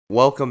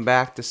Welcome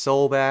back to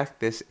SoulBack.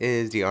 This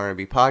is the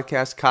R&B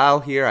podcast. Kyle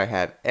here. I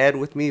have Ed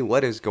with me.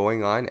 What is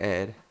going on,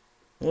 Ed?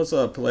 What's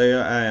up,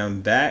 player? I am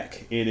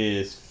back. It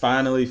is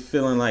finally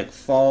feeling like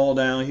fall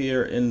down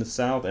here in the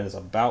South, and it's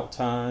about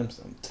time.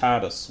 I'm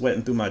tired of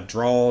sweating through my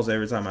drawers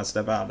every time I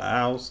step out of the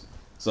house.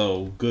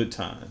 So, good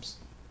times.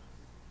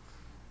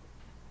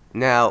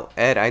 Now,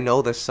 Ed, I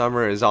know the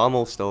summer is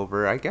almost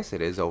over. I guess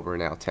it is over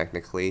now,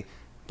 technically.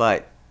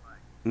 But,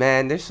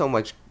 man, there's so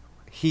much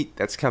heat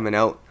that's coming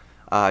out.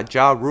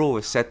 Ja Rule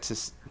is set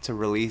to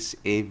release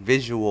a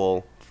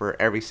visual for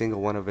every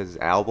single one of his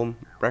album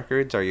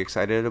records. Are you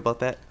excited about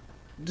that?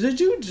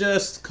 Did you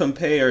just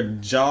compare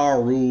Ja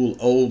Rule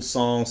old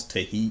songs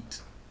to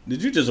Heat?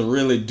 Did you just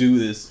really do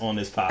this on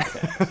this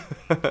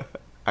podcast?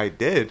 I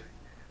did.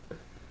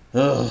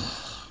 Ugh,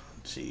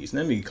 jeez.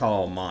 Let me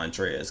call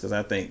Montrez, because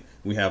I think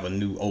we have a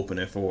new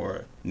opening for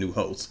a new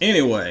host.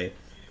 Anyway,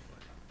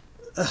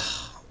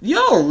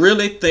 y'all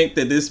really think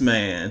that this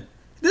man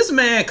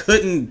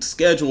couldn't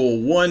schedule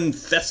one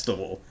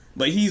festival,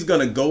 but he's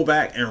gonna go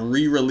back and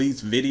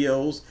re-release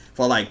videos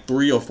for like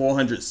 300 or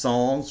 400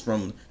 songs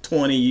from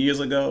 20 years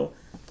ago?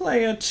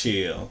 Player,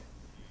 chill.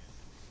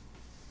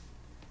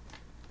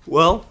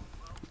 Well,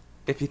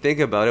 if you think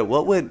about it,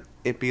 what would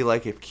it be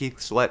like if Keith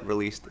Sweat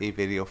released a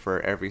video for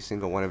every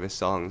single one of his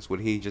songs?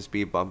 Would he just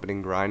be bumping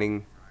and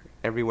grinding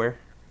everywhere?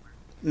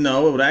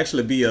 No, it would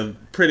actually be a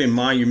pretty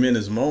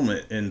monumentous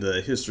moment in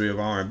the history of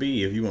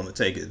R&B if you want to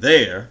take it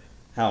there.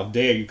 How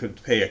dare you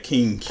could pay a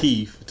King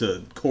Keith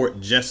to court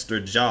jester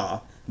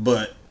Ja.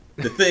 But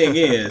the thing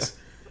is,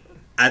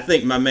 I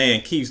think my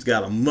man Keith's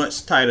got a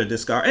much tighter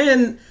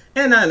discography.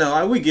 And I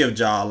know we give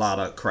Ja a lot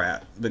of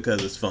crap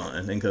because it's fun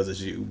and because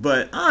it's you.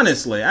 But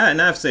honestly,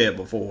 I've said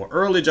before,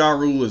 early Ja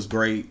Rule is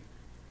great.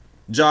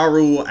 Ja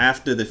Rule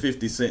after the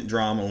 50 Cent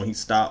drama when he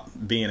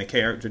stopped being a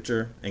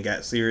caricature and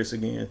got serious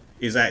again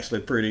is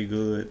actually pretty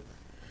good.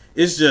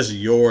 It's just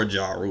your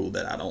Ja Rule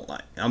that I don't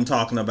like. I'm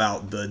talking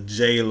about the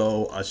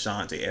J-Lo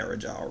Ashanti era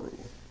Ja Rule.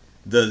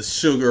 The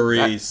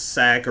sugary,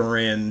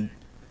 saccharine,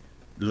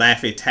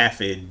 Laffy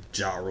Taffy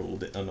Ja Rule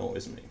that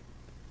annoys me.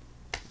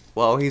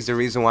 Well, he's the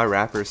reason why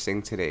rappers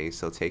sing today,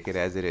 so take it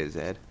as it is,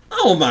 Ed.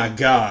 Oh my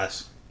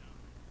gosh.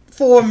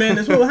 4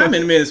 minutes? Well, how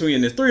many minutes we in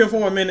this? 3 or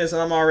 4 minutes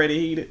and I'm already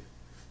heated?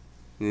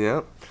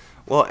 Yep.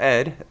 Well,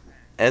 Ed,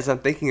 as I'm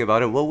thinking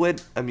about it, what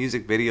would a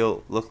music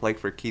video look like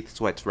for Keith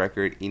Sweat's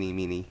record, Eeny,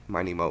 Meeny,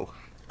 Miny, Mo?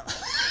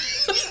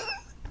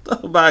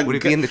 Oh my would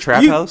it God. be in the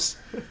trap house?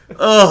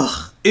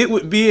 Ugh. It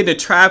would be in the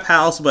trap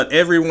house, but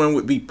everyone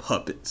would be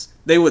puppets.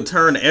 They would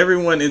turn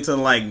everyone into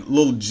like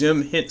little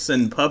Jim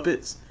Henson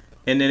puppets,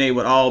 and then they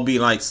would all be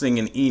like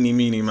singing Eeny,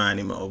 Meeny,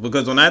 Miny, Mo.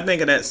 Because when I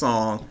think of that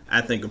song,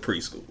 I think of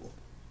preschool.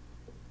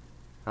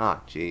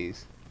 Ah,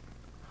 jeez.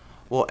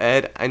 Well,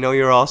 Ed, I know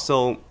you're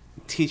also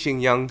teaching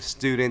young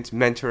students,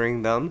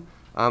 mentoring them.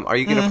 Are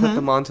you going to put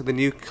them onto the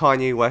new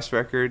Kanye West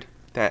record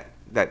that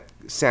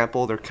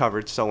sampled or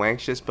covered So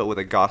Anxious, but with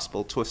a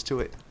gospel twist to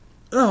it?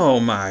 Oh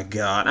my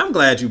God. I'm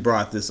glad you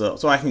brought this up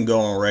so I can go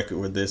on record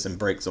with this and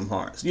break some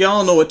hearts.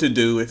 Y'all know what to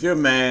do. If you're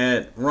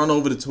mad, run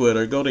over to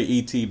Twitter, go to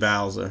E.T.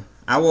 Bowser.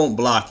 I won't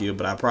block you,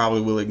 but I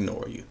probably will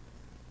ignore you.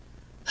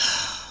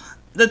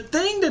 The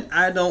thing that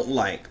I don't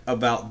like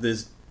about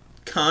this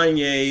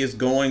Kanye is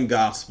going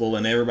gospel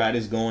and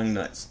everybody's going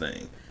nuts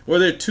thing. Well,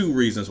 there are 2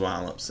 reasons why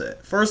I'm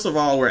upset. First of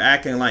all, we're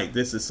acting like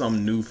this is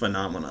some new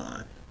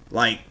phenomenon.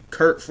 Like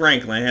Kirk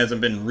Franklin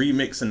hasn't been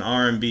remixing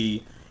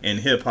R&B and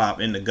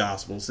hip-hop into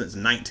gospel since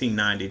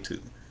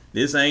 1992.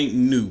 This ain't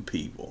new,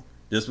 people.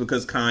 Just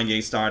because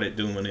Kanye started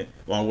doing it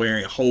while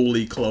wearing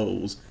holy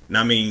clothes, and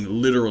I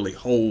mean literally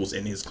holes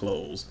in his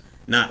clothes,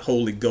 not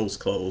Holy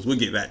Ghost clothes. We'll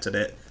get back to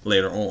that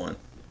later on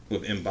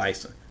with M.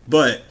 Bison.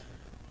 But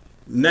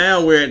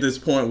now we're at this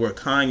point where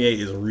Kanye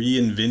is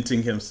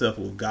reinventing himself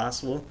with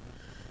gospel.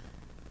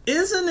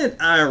 Isn't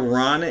it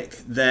ironic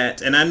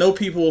that, and I know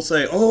people will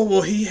say, oh,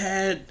 well, he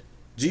had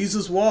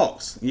Jesus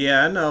Walks.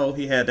 Yeah, I know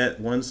he had that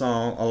one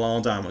song a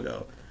long time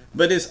ago.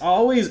 But it's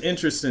always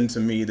interesting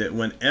to me that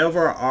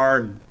whenever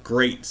our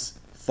greats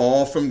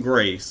fall from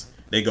grace,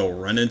 they go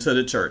run into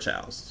the church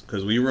house.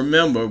 Because we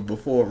remember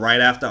before, right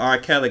after R.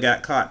 Kelly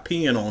got caught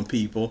peeing on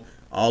people,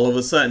 all of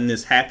a sudden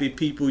this Happy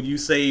People You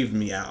Saved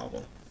Me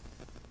album.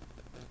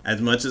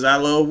 As much as I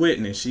love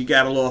Whitney, she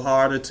got a little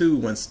harder too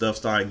when stuff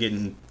started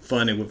getting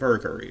funny with her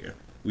career.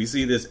 We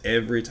see this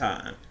every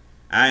time.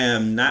 I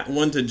am not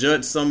one to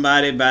judge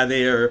somebody by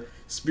their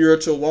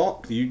spiritual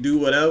walk. You do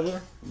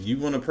whatever. You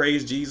want to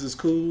praise Jesus,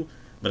 cool.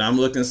 But I'm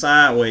looking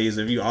sideways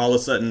if you all of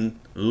a sudden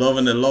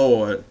loving the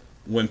Lord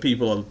when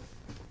people are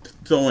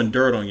throwing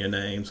dirt on your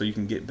name so you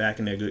can get back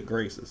in their good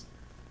graces.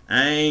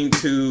 I ain't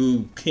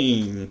too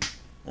keen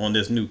on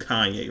this new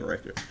Kanye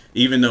record,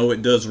 even though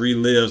it does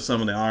relive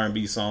some of the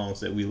R&B songs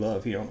that we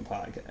love here on the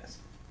podcast.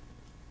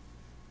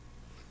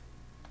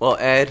 Well,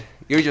 Ed,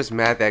 you're just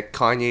mad that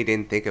Kanye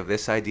didn't think of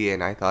this idea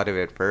and I thought of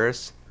it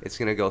first. It's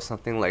going to go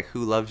something like,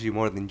 who loves you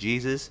more than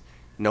Jesus?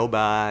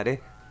 Nobody.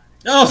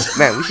 Oh,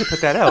 man, we should put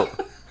that out.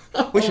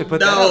 We should put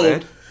that out,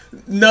 Ed.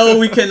 No,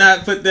 we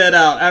cannot put that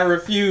out. I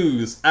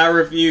refuse. I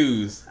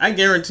refuse. I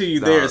guarantee you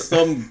there is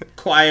some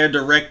choir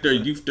director,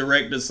 youth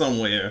director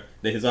somewhere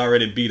that has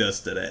already beat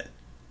us to that.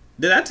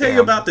 Did I tell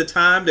you about the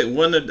time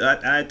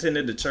that I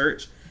attended the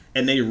church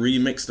and they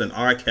remixed an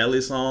R.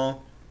 Kelly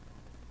song?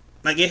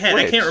 Like it had,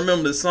 I can't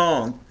remember the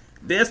song.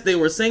 Yes, they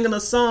were singing a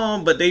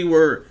song, but they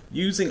were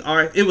using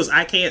it was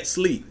I Can't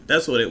Sleep.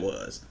 That's what it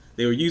was.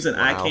 They were using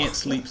I Can't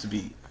Sleep's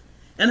beat.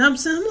 And I'm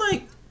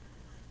like,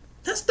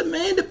 that's the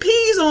man that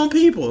pees on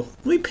people.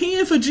 We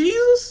peeing for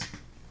Jesus?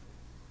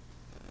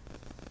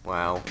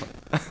 Wow.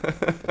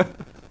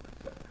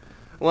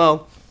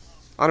 Well,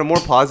 on a more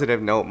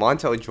positive note,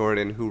 Montel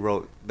Jordan, who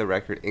wrote the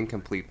record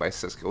Incomplete by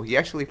Cisco, he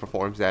actually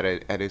performs that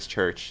at his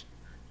church,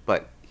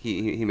 but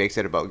he makes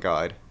it about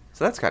God.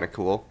 So that's kind of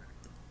cool.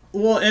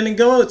 Well, and it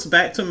goes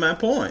back to my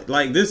point.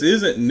 Like, this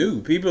isn't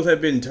new. People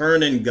have been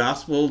turning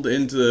gospel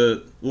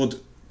into,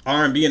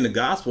 R&B into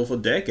gospel for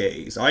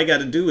decades. All you got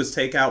to do is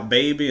take out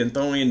Baby and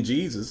throw in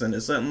Jesus, and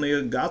it's suddenly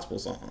a gospel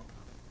song.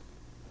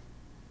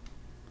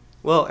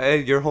 Well,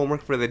 Ed, your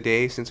homework for the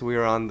day, since we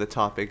were on the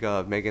topic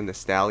of Megan Thee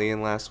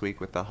Stallion last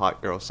week with the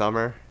Hot Girl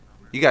Summer,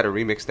 you got to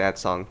remix that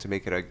song to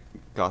make it a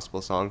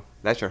gospel song.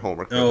 That's your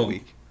homework for the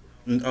week.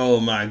 Oh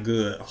my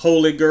good.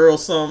 Holy Girl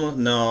Summer?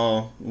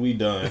 No, we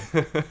done.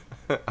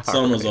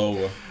 Summer's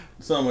over.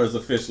 Summer is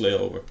officially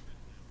over.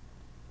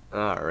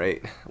 All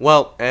right.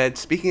 Well, Ed,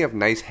 speaking of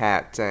nice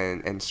hats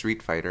and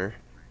Street Fighter,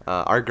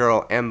 our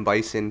girl M.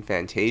 Bison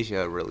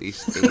Fantasia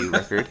released a new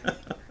record.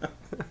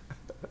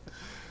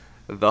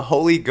 The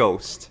Holy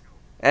Ghost.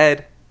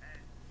 Ed,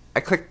 I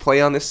clicked play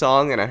on this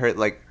song and I heard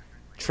like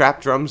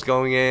trap drums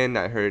going in.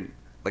 I heard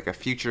like a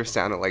Future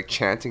sounded like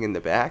chanting in the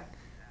back.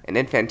 And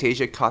then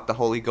Fantasia caught the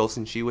Holy Ghost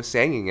and she was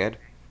singing it.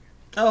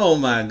 Oh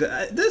my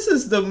God. This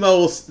is the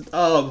most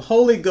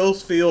Holy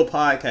Ghost filled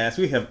podcast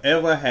we have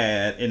ever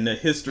had in the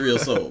history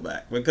of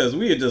SoulBack. Because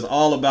we are just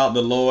all about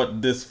the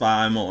Lord this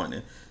fine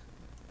morning.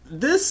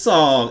 This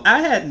song,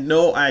 I had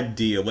no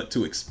idea what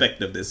to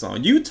expect of this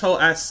song.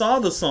 I saw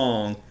the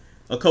song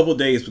a couple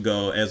days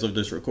ago as of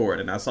this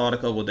recording. I saw it a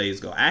couple days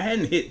ago. I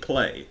hadn't hit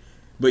play.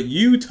 But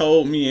you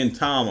told me and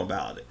Tom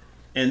about it.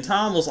 And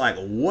Tom was like,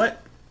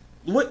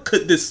 what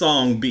could this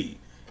song be?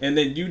 And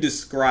then you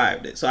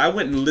described it. So I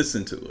went and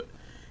listened to it.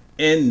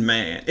 And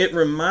man, it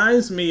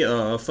reminds me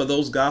of, for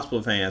those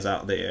gospel fans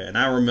out there, and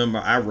I remember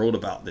I wrote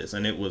about this,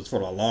 and it was for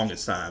the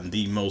longest time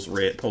the most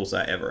read post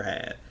I ever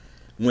had.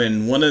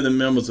 When one of the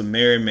members of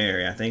Mary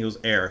Mary, I think it was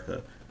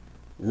Erica,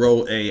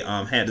 wrote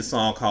had the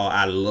song called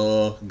I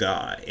Love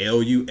God,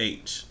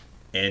 L-U-H,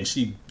 and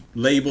she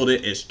labeled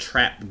it as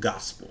trap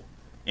gospel.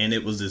 And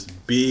it was this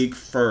big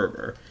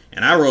fervor.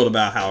 And I wrote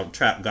about how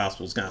trap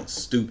gospel is kind of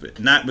stupid.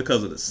 Not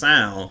because of the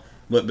sound,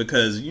 but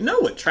because you know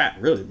what trap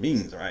really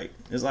means, right?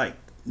 It's like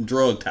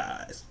drug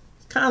ties.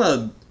 It's kind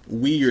of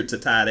weird to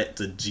tie that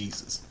to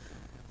Jesus.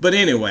 But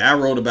anyway, I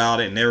wrote about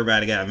it and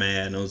everybody got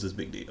mad and it was this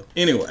big deal.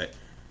 Anyway,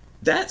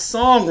 that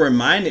song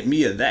reminded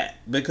me of that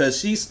because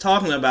she's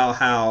talking about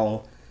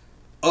how,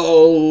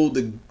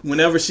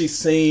 whenever she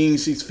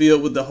sings, she's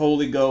filled with the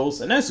Holy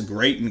Ghost. And that's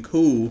great and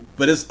cool,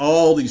 but it's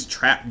all these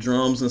trap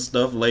drums and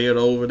stuff layered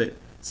over it.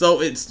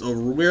 So it's a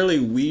really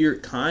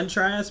weird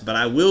contrast, but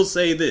I will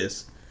say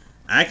this.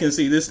 I can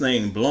see this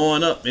thing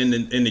blowing up in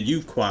the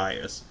youth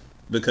choirs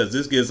because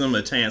this gives them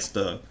a chance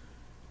to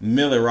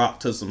milli rock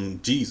to some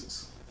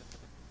Jesus.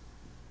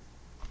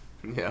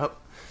 Yep.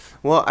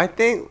 Well, I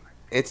think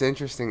it's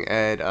interesting,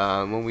 Ed,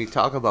 when we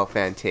talk about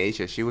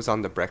Fantasia, she was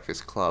on The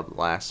Breakfast Club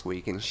last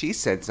week, and she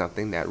said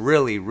something that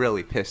really,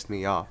 really pissed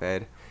me off,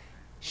 Ed.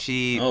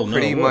 She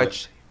pretty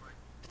much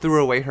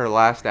threw away her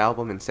last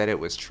album and said it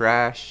was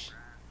trash.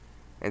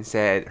 And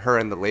said her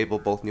and the label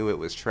both knew it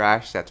was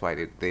trash. That's why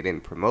they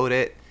didn't promote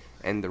it.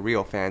 And the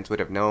real fans would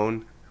have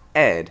known.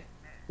 Ed,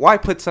 why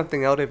put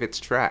something out if it's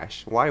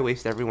trash? Why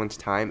waste everyone's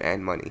time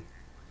and money?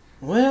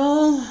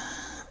 Well,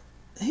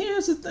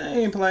 here's the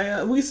thing,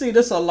 Playa. We see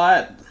this a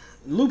lot.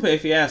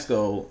 Lupe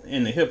Fiasco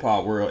in the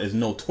hip-hop world is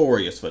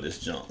notorious for this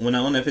junk. When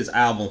one of his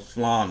album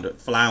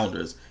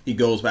flounders, he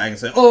goes back and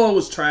says, oh, it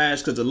was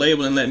trash because the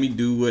label didn't let me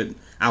do what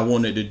I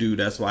wanted to do.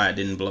 That's why it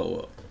didn't blow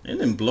up. It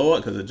didn't blow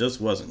up because it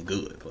just wasn't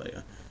good,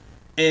 Playa.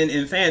 And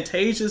in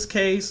Fantasia's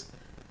case,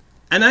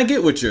 and I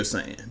get what you're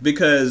saying,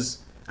 because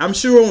I'm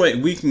sure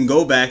we can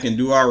go back and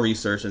do our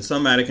research, and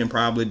somebody can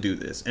probably do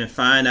this, and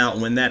find out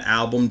when that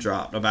album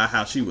dropped, about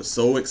how she was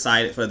so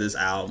excited for this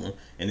album,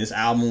 and this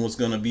album was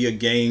going to be a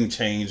game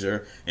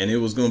changer, and it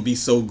was going to be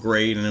so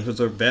great, and it was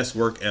her best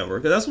work ever.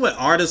 Because that's what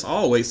artists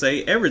always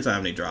say every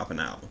time they drop an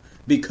album,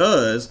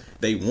 because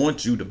they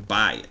want you to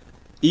buy it.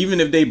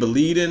 Even if they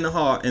believe in their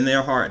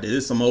heart that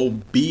it's some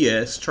old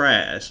BS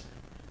trash,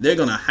 they're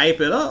going to hype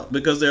it up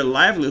because their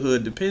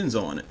livelihood depends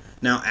on it.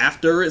 Now,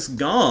 after it's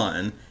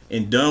gone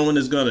and done what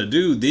it's going to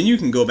do, then you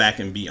can go back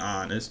and be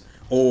honest.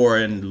 Or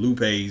in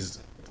Lupe's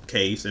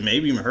case, and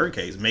maybe even her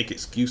case, make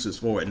excuses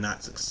for it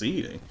not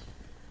succeeding.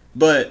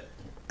 But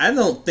I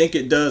don't think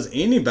it does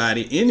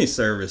anybody any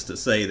service to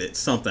say that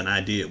something I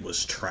did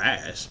was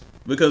trash.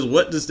 Because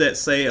what does that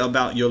say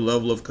about your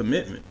level of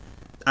commitment?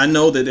 I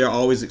know that there are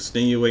always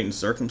extenuating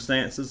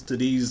circumstances to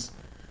these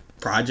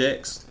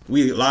projects.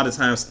 We a lot of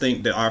times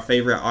think that our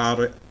favorite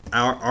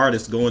our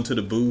artists go into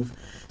the booth,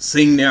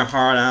 sing their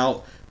heart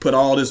out, put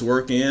all this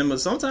work in,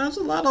 but sometimes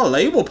a lot of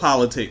label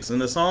politics,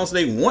 and the songs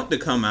they want to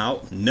come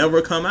out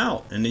never come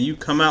out, and then you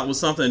come out with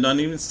something that doesn't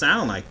even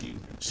sound like you.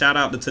 Shout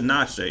out to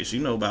Tekashi, you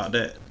know about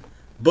that.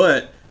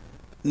 But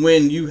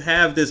when you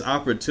have this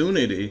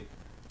opportunity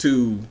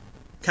to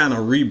kind of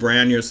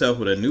rebrand yourself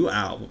with a new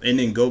album and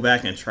then go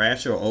back and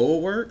trash your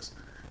old works,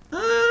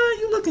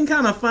 you're looking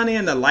kind of funny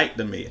in the light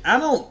to me.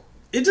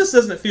 It just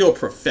doesn't feel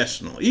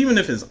professional. Even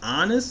if it's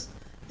honest,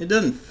 it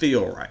doesn't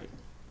feel right.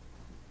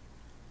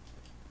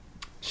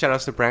 Shout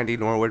outs to Brandy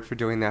Norwood for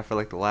doing that for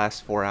like the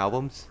last 4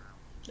 albums.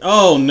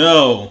 Oh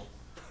no.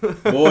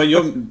 Boy,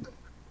 your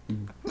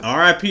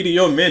R.I.P. to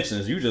your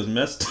mentions. You just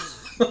messed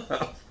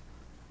up.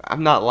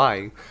 I'm not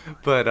lying.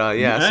 But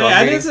yeah, so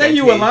I didn't say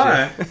you were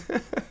lying.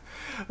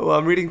 Well,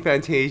 I'm reading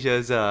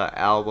Fantasia's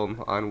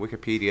album on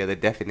Wikipedia, the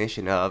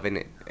definition of,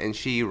 and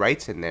she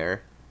writes in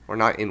there, or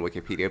not in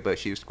Wikipedia, but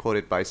she was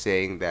quoted by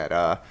saying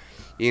that,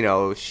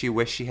 she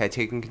wished she had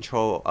taken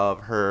control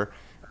of her,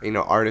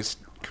 artist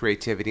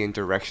creativity and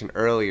direction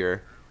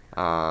earlier,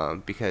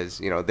 because,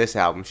 this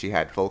album she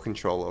had full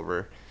control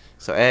over.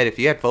 So, Ed, if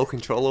you had full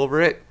control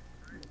over it,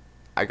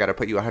 I gotta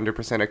put you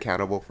 100%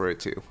 accountable for it,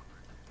 too.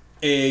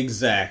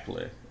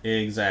 Exactly.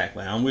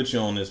 I'm with you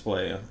on this,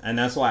 player. And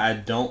that's why I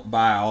don't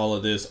buy all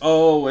of this.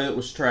 Oh, it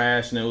was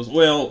trash and it was...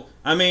 Well,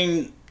 I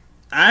mean,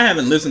 I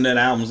haven't listened to that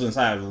album since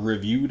I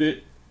reviewed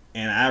it.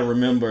 And I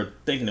remember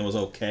thinking it was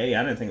okay.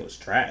 I didn't think it was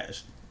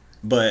trash.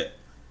 But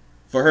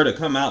for her to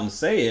come out and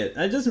say it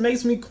just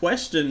makes me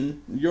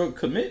question your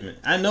commitment.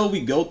 I know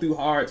we go through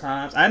hard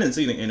times. I didn't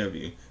see the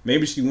interview.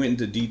 Maybe she went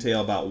into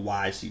detail about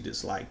why she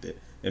disliked it.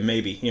 And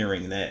maybe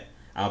hearing that,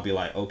 I'll be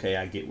like, okay,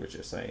 I get what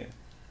you're saying.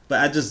 But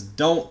I just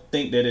don't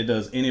think that it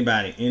does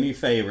anybody any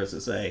favors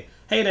to say,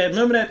 hey,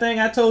 remember that thing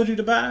I told you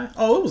to buy?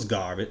 Oh, it was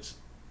garbage.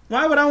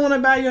 Why would I want to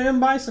buy your M.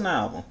 Bison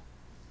album?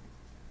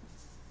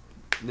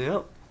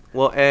 Yep.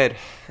 Well, Ed,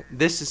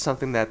 this is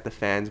something that the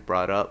fans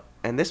brought up,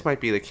 and this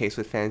might be the case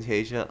with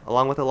Fantasia,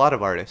 along with a lot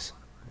of artists.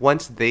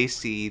 Once they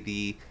see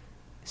the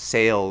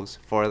sales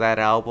for that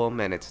album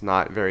and it's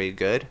not very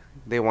good,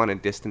 they want to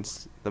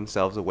distance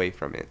themselves away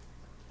from it.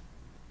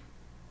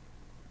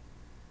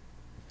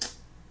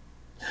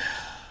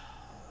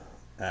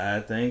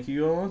 I think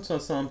you're onto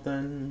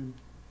something.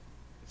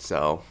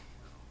 So,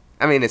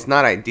 I mean, it's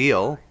not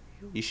ideal.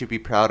 You should be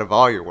proud of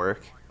all your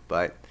work,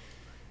 but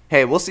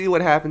hey, we'll see what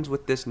happens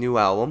with this new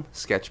album,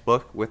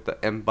 Sketchbook, with the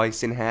M.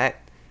 Bison hat.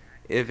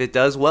 If it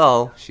does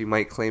well, she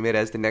might claim it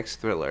as the next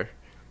Thriller.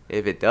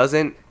 If it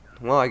doesn't,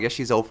 well, I guess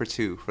she's 0 for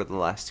 2 for the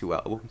last 2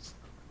 albums.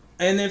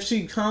 And if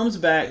she comes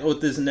back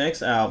with this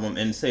next album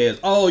and says,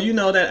 oh,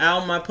 that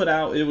album I put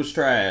out, it was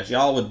trash.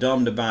 Y'all were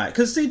dumb to buy it.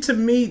 Because, see, to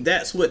me,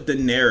 that's what the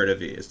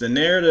narrative is. The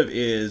narrative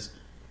is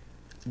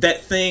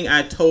that thing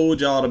I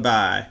told y'all to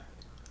buy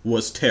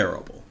was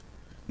terrible.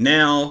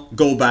 Now,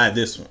 go buy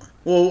this one.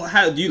 Well,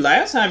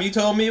 last time you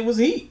told me it was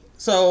heat.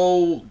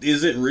 So,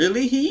 is it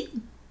really heat?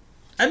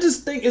 I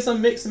just think it's a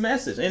mixed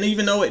message. And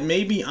even though it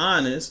may be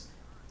honest,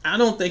 I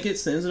don't think it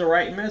sends the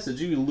right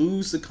message. You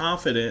lose the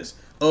confidence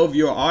of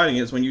your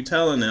audience when you're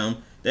telling them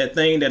that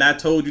thing that I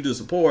told you to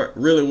support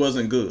really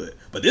wasn't good.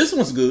 But this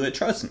one's good,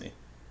 trust me.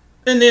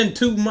 And then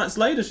 2 months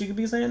later, she could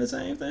be saying the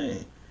same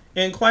thing.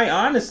 And quite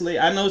honestly,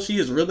 I know she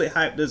has really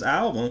hyped this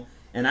album,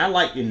 and I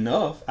like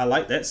Enough. I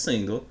like that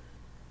single.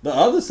 The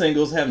other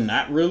singles have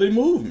not really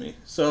moved me.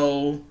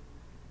 So,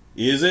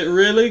 is it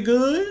really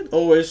good?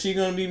 Or is she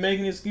going to be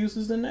making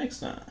excuses the next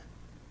time?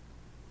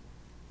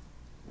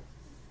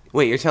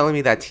 Wait, you're telling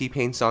me that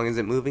T-Pain song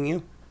isn't moving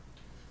you?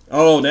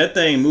 Oh, that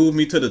thing moved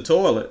me to the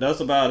toilet. That's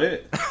about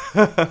it.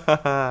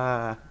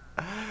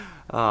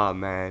 Oh,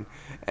 man.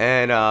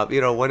 And,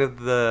 one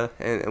of the...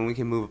 And we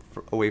can move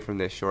away from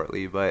this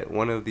shortly, but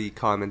one of the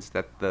comments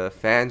that the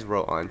fans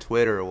wrote on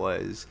Twitter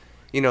was,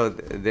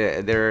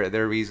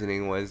 their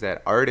reasoning was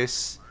that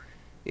artists,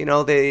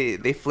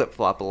 they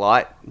flip-flop a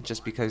lot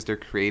just because they're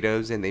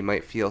creatives and they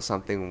might feel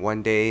something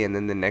one day and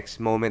then the next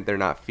moment they're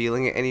not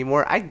feeling it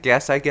anymore. I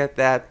guess I get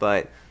that,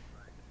 but...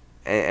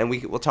 And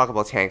we'll talk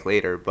about Tank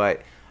later,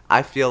 but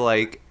I feel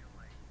like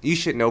you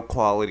should know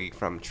quality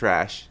from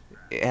trash.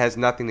 It has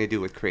nothing to do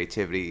with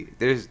creativity.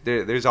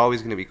 There's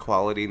always going to be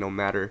quality no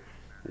matter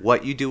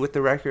what you do with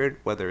the record,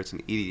 whether it's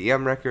an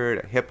EDM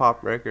record, a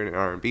hip-hop record, an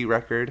R&B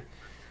record,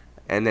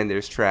 and then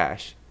there's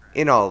trash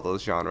in all of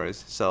those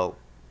genres. So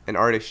an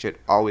artist should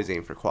always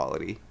aim for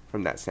quality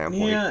from that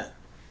standpoint. Yeah,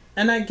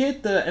 and I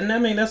get and I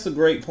mean, that's a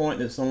great point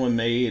that someone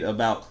made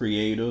about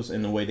creatives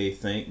and the way they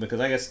think,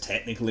 because I guess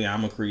technically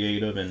I'm a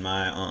creative in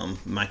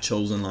my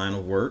chosen line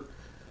of work.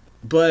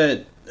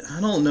 But I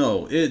don't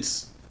know.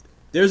 There's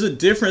a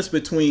difference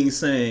between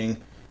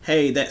saying,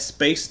 hey, that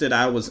space that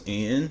I was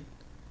in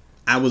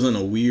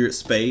a weird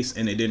space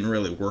and it didn't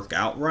really work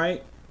out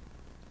right,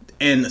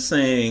 and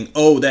saying,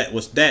 oh,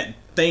 that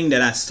thing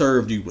that I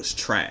served you was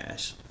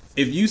trash.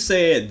 if you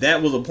said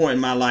that was a point in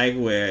my life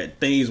where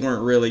things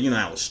weren't really,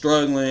 I was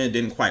struggling,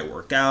 didn't quite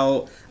work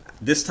out.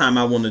 This time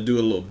I want to do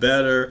a little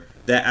better.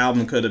 That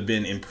album could have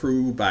been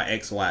improved by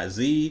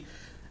XYZ.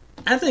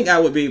 I think I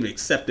would be able to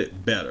accept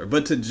it better.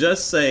 But to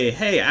just say,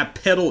 hey, I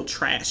peddled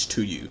trash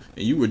to you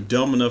and you were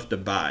dumb enough to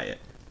buy it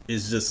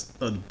is just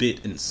a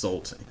bit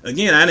insulting.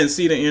 Again, I didn't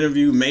see the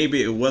interview.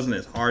 Maybe it wasn't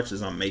as harsh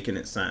as I'm making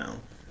it sound.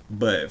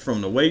 But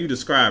from the way you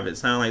describe it, it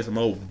sounds like some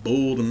old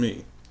bull to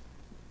me.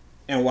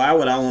 And why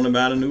would I want to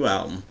buy a new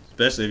album?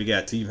 Especially if you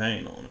got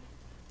T-Pain on it.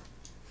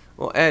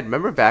 Well, Ed,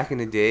 remember back in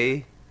the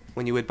day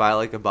when you would buy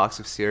like a box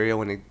of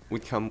cereal and it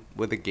would come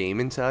with a game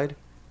inside?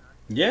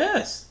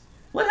 Yes.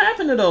 What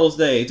happened to those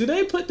days? Do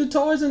they put the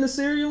toys in the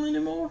cereal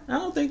anymore? I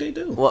don't think they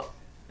do.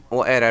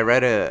 Well, Ed, I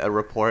read a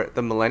report.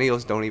 The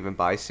millennials don't even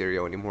buy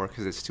cereal anymore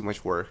because it's too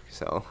much work.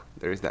 So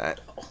there's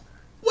that.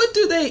 What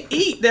do they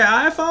eat? Their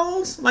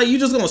iPhones? Like, you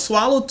just gonna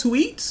swallow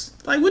tweets?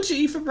 Like, what you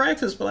eat for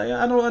breakfast, player?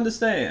 I don't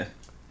understand.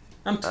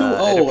 I'm too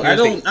old.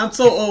 I'm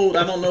so old.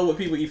 I don't know what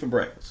people eat for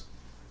breakfast.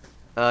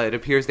 It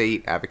appears they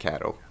eat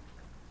avocado.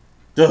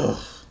 Ugh.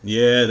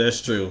 Yeah,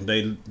 that's true.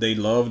 They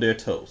love their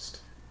toast.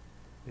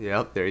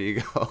 Yep, there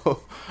you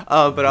go.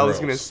 But I was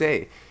going to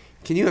say,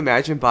 can you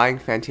imagine buying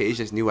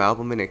Fantasia's new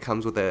album and it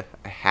comes with a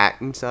hat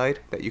inside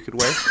that you could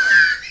wear?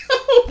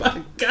 Oh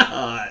my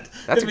god.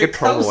 That's a good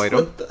promo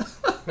item.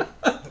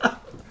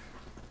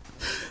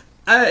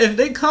 If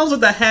it comes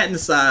with a hat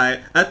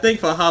inside, I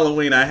think for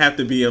Halloween I have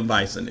to be in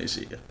Bison this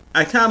year.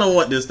 I kind of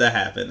want this to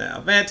happen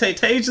now.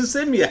 Fantasia,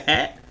 send me a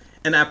hat,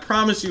 and I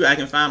promise you I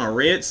can find a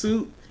red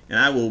suit, and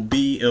I will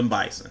be in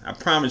Bison. I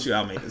promise you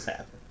I'll make this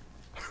happen.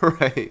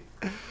 Right.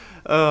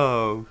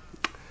 Oh.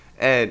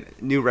 And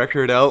new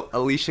record out,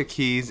 Alicia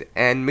Keys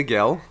and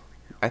Miguel.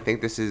 I think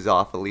this is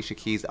off Alicia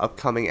Keys'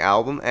 upcoming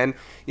album. And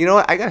you know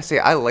what? I gotta say,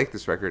 I like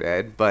this record,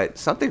 Ed, but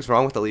something's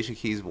wrong with Alicia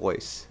Keys'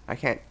 voice. I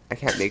can't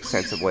make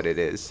sense of what it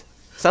is.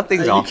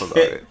 Something's off about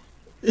it.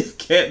 You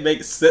can't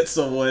make sense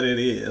of what it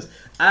is.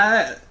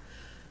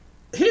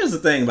 Here's the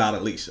thing about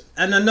Alicia.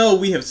 And I know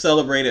we have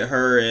celebrated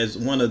her as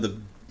one of the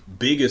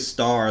biggest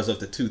stars of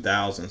the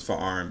 2000s for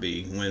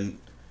R&B. When,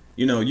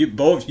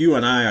 both you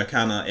and I are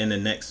kind of in the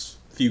next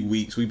few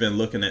weeks, we've been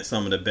looking at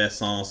some of the best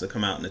songs that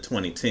come out in the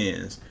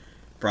 2010s.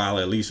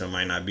 Probably Alicia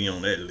might not be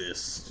on that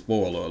list.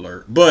 Spoiler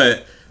alert.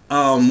 But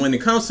when it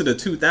comes to the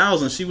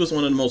 2000s, she was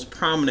one of the most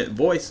prominent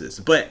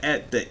voices. But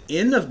at the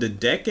end of the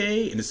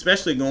decade, and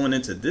especially going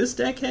into this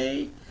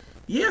decade,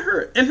 yeah,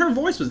 her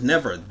voice was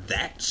never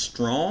that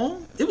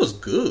strong. It was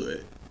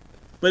good,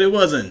 but it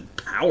wasn't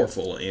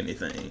powerful or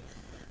anything.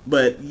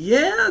 But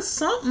yeah,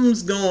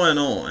 something's going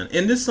on.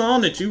 And this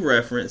song that you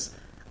referenced,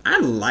 I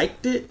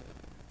liked it.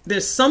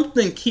 There's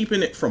something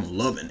keeping it from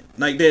loving it.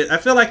 Like, I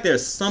feel like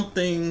there's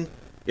something.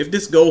 If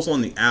this goes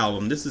on the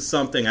album, this is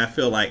something I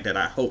feel like that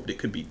I hoped it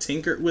could be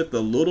tinkered with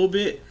a little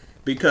bit,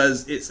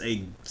 because it's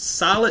a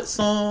solid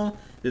song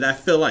that I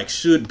feel like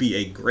should be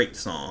a great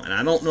song, and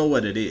I don't know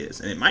what it is.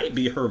 And it might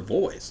be her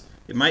voice.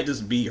 It might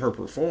just be her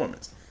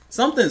performance.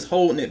 Something's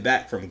holding it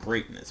back from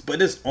greatness,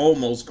 but it's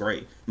almost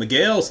great.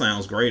 Miguel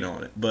sounds great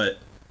on it, but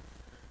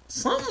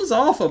something's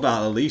off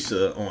about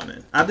Alicia on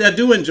it. I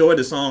do enjoy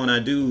the song, and I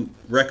do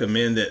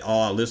recommend that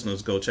all our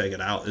listeners go check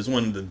it out. It's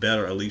one of the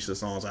better Alicia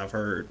songs I've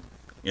heard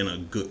in a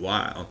good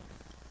while.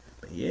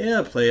 But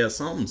yeah, player,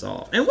 something's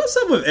off. And what's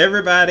up with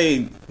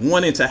everybody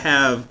wanting to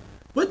have,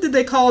 what did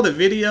they call the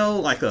video?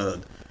 Like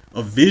a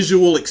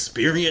visual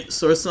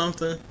experience or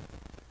something?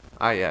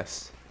 Ah,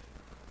 yes.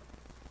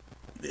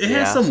 It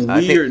has some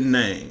weird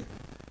name.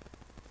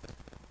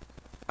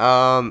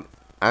 I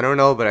don't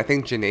know, but I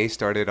think Janae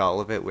started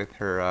all of it with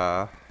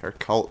her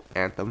cult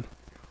anthem.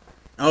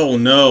 Oh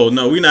no,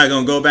 we're not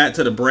gonna go back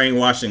to the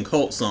brainwashing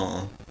cult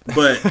song.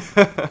 But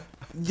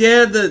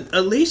yeah, the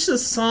Alicia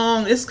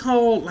song, it's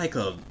called like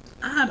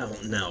I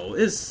don't know.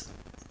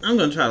 I'm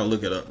gonna try to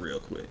look it up real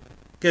quick.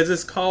 Because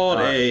it's called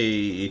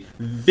a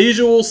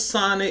visual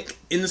sonic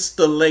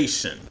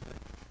installation.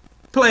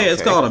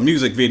 It's called a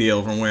music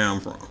video from where I'm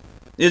from.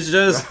 It's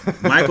just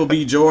Michael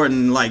B.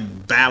 Jordan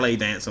like ballet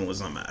dancing with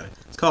somebody.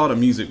 It's called a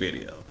music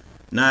video,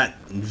 not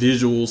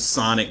visual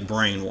sonic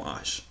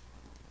brainwash.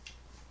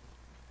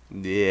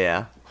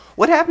 Yeah.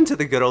 What happened to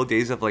the good old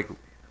days of like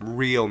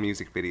real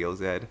music videos,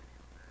 Ed?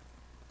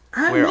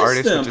 Where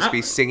artists would just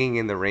be singing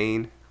in the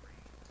rain.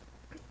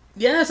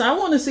 Yes, I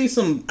want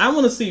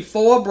to see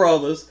four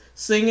brothers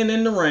singing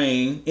in the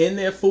rain in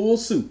their full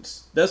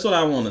suits. That's what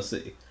I want to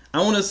see.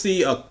 I want to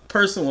see a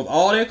person with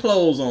all their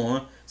clothes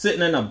on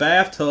sitting in a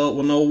bathtub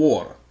with no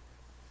water.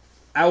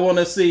 I want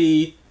to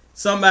see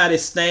somebody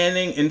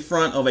standing in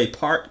front of a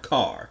parked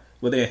car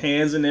with their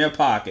hands in their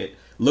pocket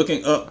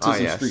looking up to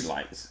some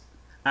streetlights.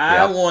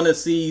 I want to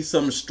see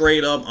some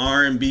straight up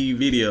R&B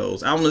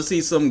videos. I want to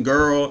see some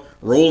girl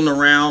rolling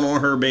around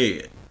on her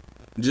bed.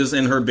 Just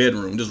in her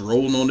bedroom. Just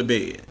rolling on the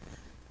bed.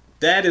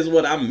 That is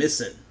what I'm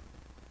missing.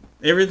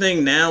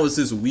 Everything now is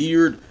this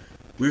weird,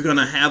 we're going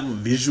to have a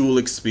visual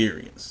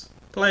experience.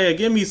 Player,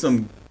 give me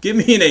an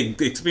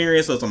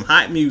experience of some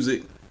hot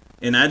music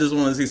And I just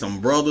want to see some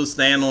brothers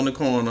stand on the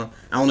corner.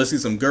 I want to see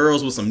some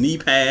girls with some knee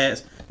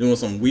pads doing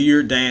some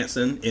weird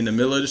dancing in the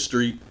middle of the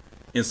street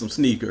in some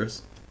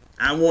sneakers.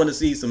 I want to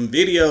see some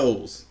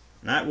videos,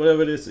 not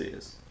whatever this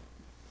is.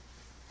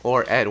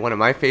 Or Ed, one of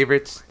my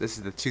favorites. This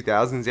is the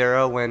 2000s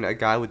era when a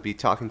guy would be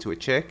talking to a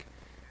chick,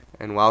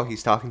 and while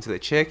he's talking to the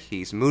chick,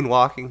 he's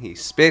moonwalking,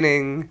 he's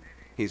spinning,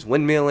 he's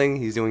windmilling,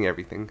 he's doing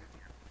everything.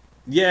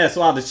 Yeah, so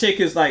while the chick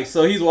is like,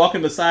 so he's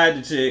walking beside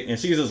the chick, and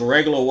she's just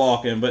regular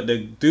walking, but the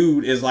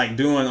dude is like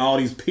doing all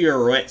these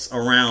pirouettes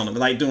around him,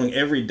 like doing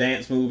every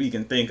dance move he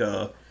can think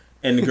of,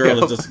 and the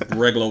girl is just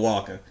regular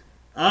walking.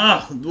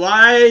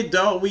 Why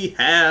don't we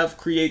have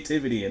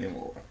creativity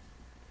anymore?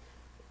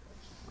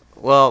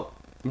 Well,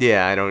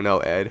 yeah, I don't know,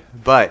 Ed.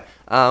 But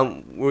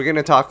we're going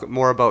to talk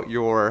more about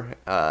your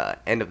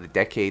end of the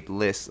decade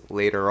list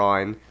later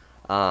on,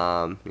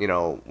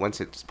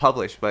 once it's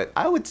published. But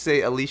I would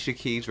say Alicia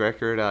Keys'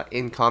 record,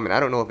 In Common, I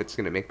don't know if it's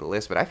going to make the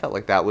list, but I felt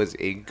like that was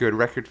a good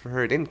record for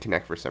her. It didn't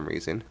connect for some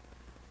reason.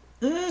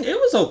 It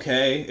was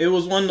okay. It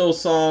was one of those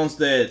songs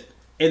that,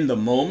 in the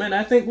moment,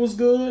 I think was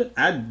good.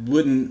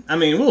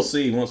 We'll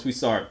see once we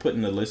start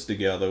putting the list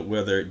together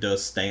whether it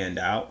does stand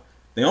out.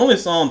 The only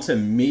song to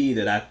me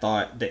that I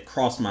thought that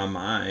crossed my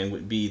mind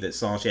would be that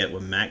song she had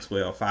with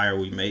Maxwell, Fire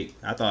We Make.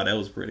 I thought that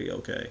was pretty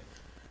okay.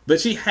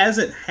 But she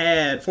hasn't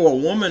had, for a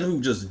woman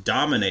who just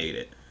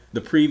dominated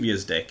the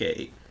previous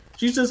decade,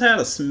 she's just had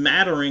a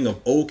smattering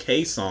of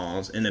okay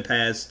songs in the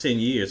past 10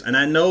 years. And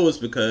I know it's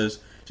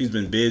because she's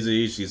been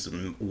busy, she's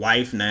a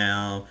wife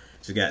now,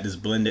 she's got this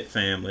blended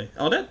family.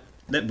 Oh,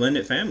 that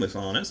blended family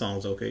song, that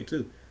song's okay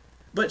too.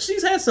 But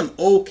she's had some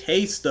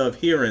okay stuff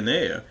here and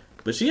there.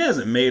 But she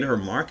hasn't made her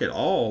mark at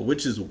all,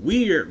 which is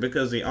weird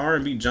because the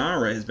R&B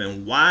genre has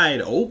been wide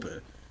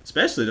open,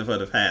 especially for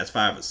the past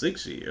 5 or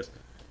 6 years.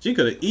 She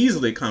could have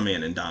easily come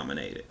in and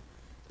dominated,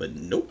 but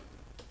nope.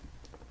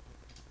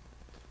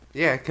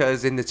 Yeah,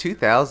 because in the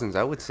 2000s,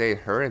 I would say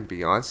her and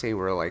Beyonce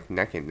were like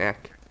neck and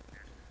neck.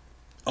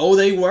 Oh,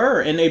 they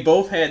were, and they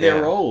both had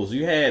their roles.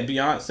 You had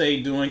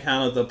Beyonce doing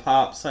kind of the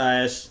pop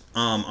 /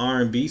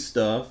 R&B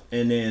stuff,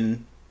 and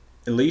then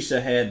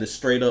Alicia had the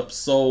straight up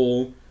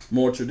soul,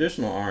 more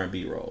traditional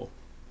R&B role.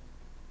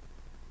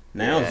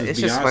 Now it's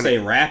just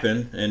Beyonce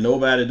rapping and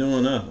nobody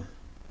doing nothing.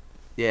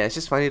 Yeah, it's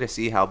just funny to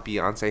see how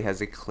Beyonce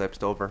has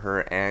eclipsed over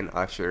her and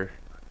Usher,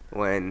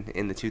 when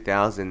in the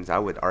 2000s, I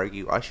would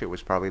argue Usher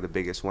was probably the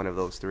biggest one of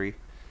those three.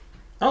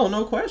 Oh,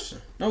 no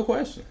question. No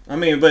question. I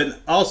mean, but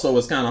also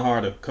it's kind of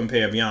hard to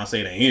compare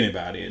Beyonce to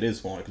anybody at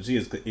this point because she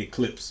has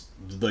eclipsed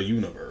the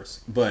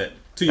universe. But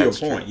to your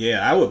point,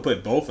 yeah, I would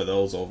put both of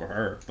those over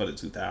her for the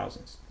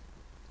 2000s.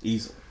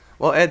 Easily.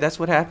 Well, Ed, that's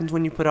what happens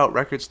when you put out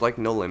records like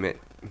No Limit.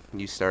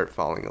 You start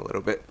falling a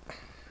little bit.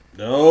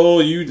 No,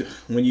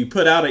 when you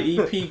put out an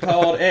EP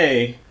called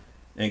A,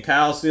 and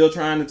Kyle's still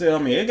trying to tell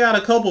me it got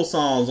a couple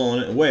songs on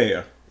it.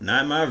 Where?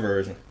 Not my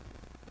version.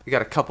 You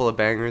got a couple of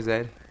bangers,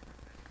 Ed.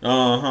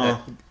 Uh-huh.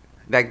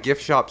 That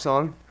gift shop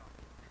song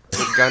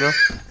with Gunna.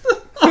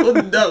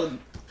 Oh, no.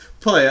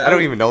 Playa. I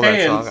don't even know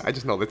that song. I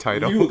just know the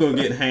title. You were going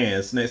to get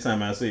hands next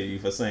time I see you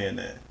for saying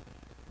that.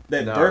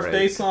 That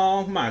birthday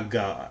song? My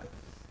God.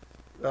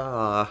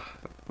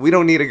 We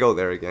don't need to go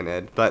there again,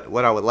 Ed. But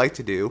what I would like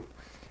to do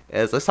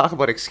is let's talk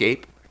about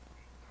Xscape.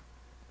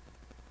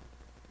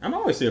 I'm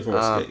always here for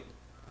Xscape.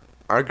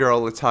 Our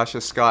girl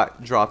LaTocha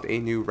Scott dropped a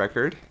new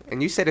record,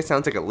 and you said it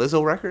sounds like a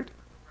Lizzo record?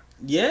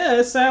 Yeah,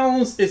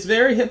 it's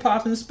very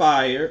hip-hop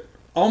inspired.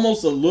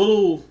 Almost a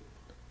little,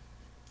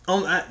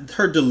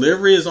 her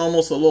delivery is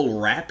almost a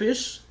little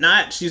rappish.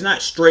 She's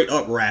not straight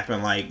up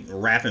rapping like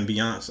rapping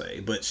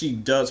Beyonce, but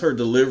her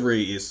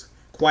delivery is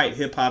quite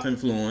hip-hop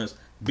influenced.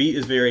 Beat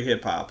is very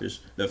hip-hopish.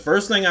 The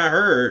first thing I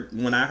heard,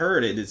 when I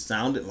heard it, it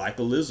sounded like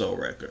a Lizzo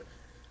record.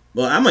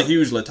 Well, I'm a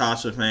huge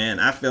LaTocha fan.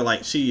 I feel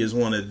like she is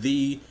one of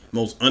the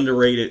most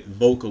underrated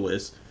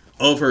vocalists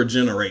of her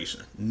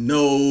generation.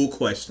 No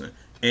question.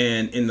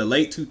 And in the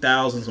late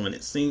 2000s, when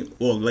it seemed,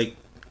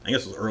 I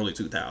guess it was early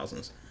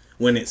 2000s,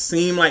 when it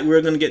seemed like we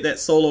were going to get that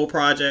solo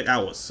project, I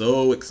was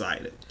so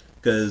excited.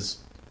 Because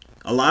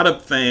a lot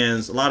of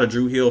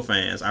Dru Hill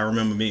fans, I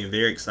remember being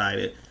very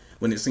excited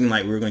when it seemed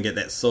like we were going to get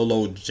that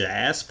solo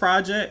jazz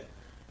project.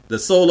 The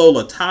solo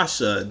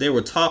LaTocha, they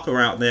were talking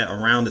about that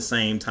around the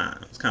same time.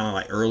 It's kind of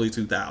like early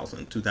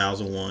 2000,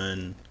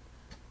 2001,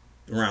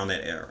 around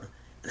that era.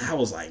 And I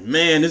was like,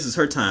 man, this is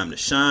her time to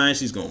shine.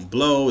 She's going to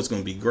blow. It's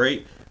going to be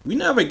great. We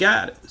never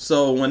got it.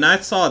 So when I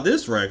saw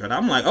this record,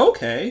 I'm like,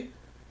 okay.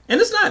 And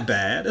it's not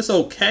bad. It's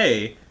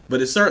okay.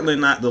 But it's certainly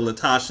not the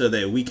LaTocha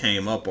that we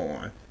came up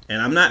on.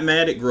 And I'm not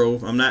mad at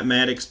growth. I'm not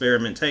mad at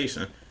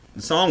experimentation.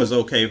 The song is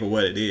okay for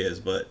what it is.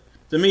 But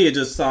to me, it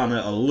just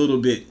sounded a little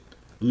bit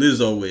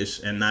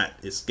Lizzo-ish and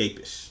not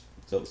Xscape-ish,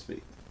 so to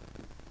speak.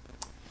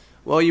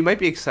 Well, you might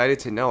be excited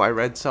to know I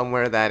read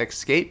somewhere that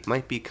Xscape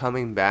might be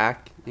coming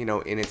back, in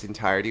its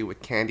entirety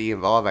with Candy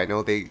involved. I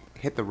know they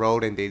hit the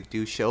road and they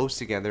do shows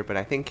together, but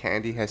I think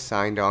Candy has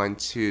signed on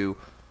to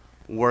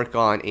work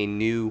on a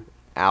new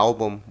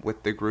album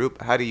with the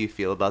group. How do you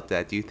feel about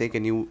that? Do you think a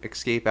new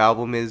Xscape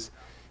album is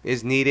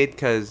is needed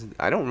because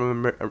I don't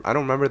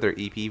remember their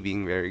EP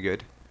being very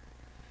good.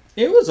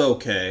 It was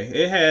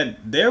okay.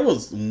 There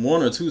was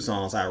one or two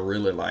songs I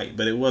really liked,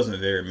 but it wasn't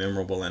very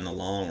memorable in the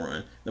long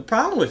run. The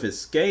problem with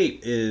Xscape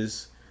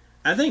is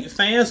I think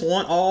fans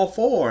want all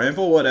four, and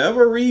for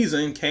whatever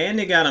reason,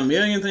 Candy got a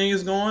million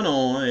things going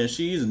on, and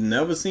she's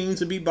never seemed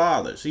to be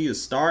bothered. She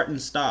is start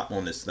and stop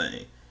on this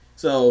thing.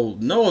 So,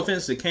 no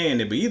offense to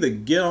Candy, but either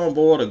get on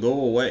board or go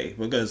away,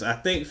 because I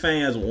think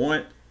fans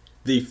want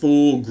the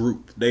full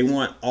group. They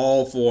want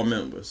all four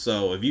members.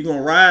 So, if you're going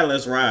to ride,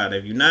 let's ride.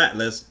 If you're not,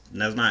 let's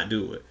not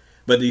do it.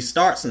 But these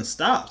starts and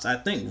stops, I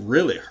think,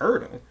 really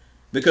hurt them.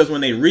 Because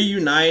when they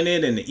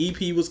reunited and the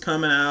EP was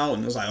coming out,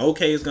 and it was like,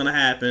 okay, it's going to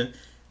happen.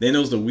 Then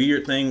there was the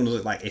weird thing, it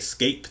was like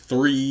Xscape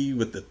 3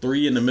 with the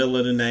 3 in the middle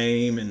of the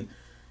name, and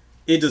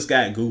it just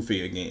got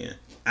goofy again.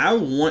 I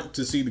want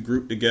to see the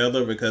group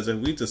together because, as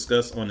we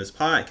discussed on this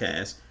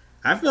podcast,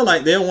 I feel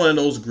like they're one of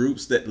those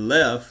groups that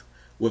left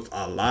with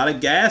a lot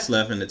of gas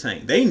left in the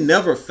tank. They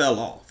never fell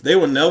off. They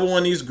were never one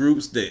of these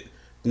groups that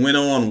went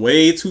on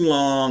way too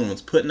long,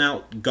 was putting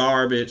out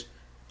garbage.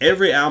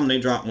 Every album they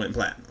dropped went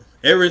platinum.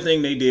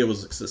 Everything they did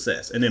was a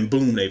success. And then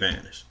boom, they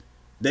vanished.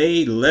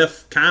 They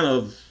left kind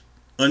of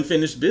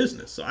unfinished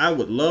business. So I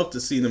would love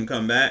to see them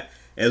come back.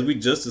 As we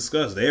just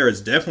discussed, there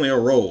is definitely a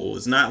role.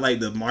 It's not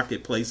like the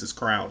marketplace is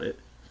crowded.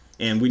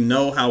 And we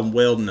know how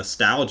well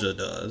nostalgia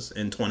does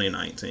in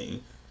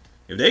 2019.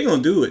 If they're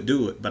going to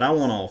do it. But I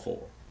want all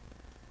four.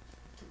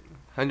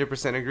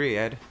 100% agree,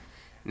 Ed.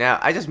 Now,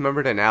 I just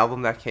remembered an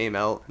album that came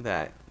out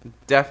that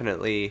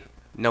definitely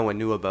no one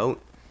knew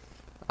about.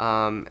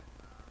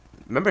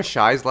 Remember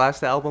Shy's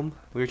last album?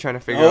 We were trying to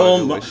figure out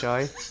who was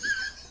Shy.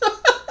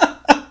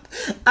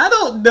 I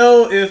don't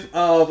know if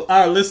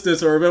our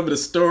listeners will remember the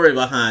story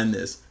behind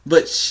this,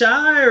 but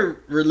Shy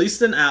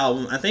released an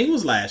album, I think it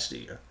was last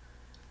year.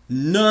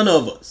 None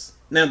of us.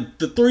 Now,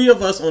 the three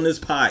of us on this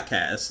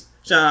podcast,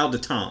 shout out to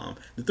Tom,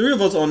 the three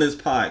of us on this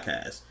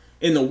podcast,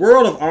 in the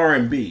world of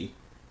R&B,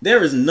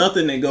 there is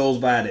nothing that goes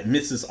by that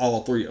misses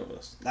all three of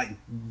us. Like,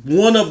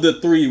 one of the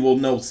three will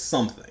know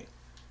something.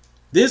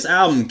 This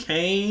album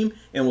came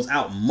and was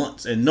out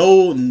months, and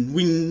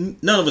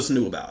none of us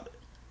knew about it.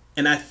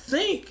 And I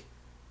think,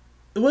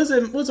 was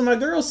it my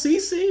girl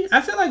Cece?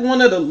 I feel like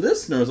one of the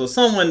listeners or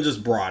someone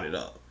just brought it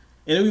up.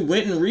 And then we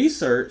went and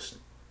researched,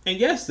 and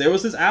yes, there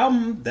was this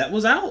album that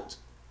was out,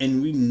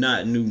 and we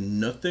knew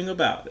nothing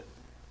about it.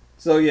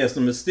 So yes,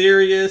 the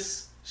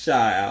mysterious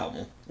Shy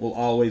album will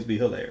always be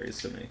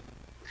hilarious to me.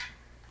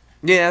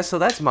 Yeah, so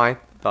that's my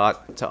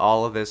thought to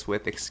all of this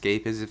with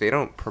Xscape is if they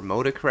don't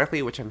promote it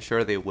correctly, which I'm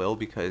sure they will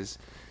because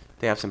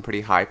they have some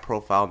pretty high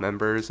profile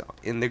members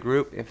in the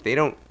group, if they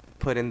don't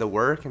put in the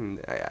work,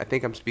 and I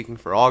think I'm speaking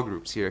for all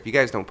groups here, if you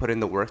guys don't put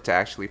in the work to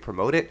actually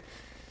promote it,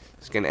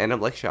 it's going to end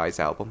up like Shy's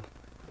album.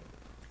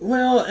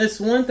 Well, it's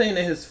one thing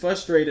that has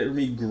frustrated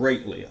me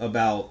greatly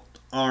about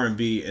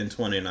R&B in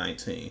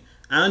 2019.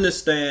 I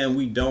understand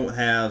we don't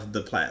have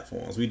the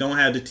platforms. We don't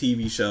have the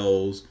TV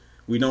shows.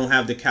 We don't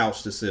have the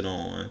couch to sit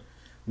on.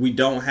 We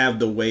don't have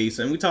the ways,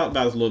 and we talked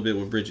about this a little bit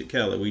with Bridget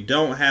Keller, we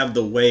don't have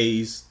the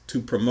ways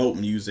to promote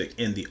music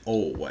in the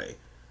old way.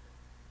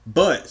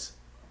 But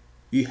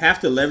you have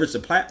to leverage the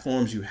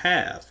platforms you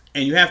have,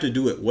 and you have to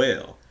do it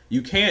well.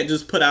 You can't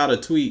just put out a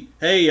tweet,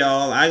 hey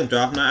y'all, I'm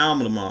dropping an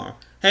album tomorrow.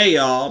 Hey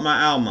y'all,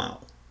 my album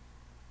out.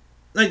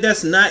 Like,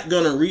 that's not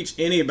going to reach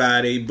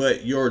anybody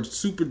but your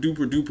super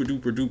duper duper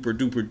duper duper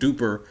duper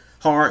duper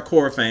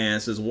hardcore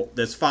fans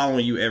that's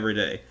following you every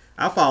day.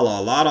 I follow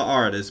a lot of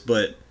artists,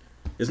 but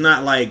it's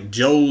not like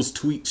Joe's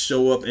tweets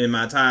show up in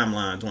my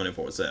timeline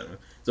 24/7.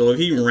 So if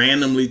he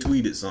randomly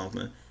tweeted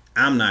something,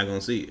 I'm not going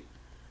to see it.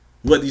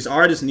 What these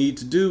artists need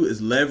to do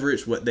is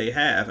leverage what they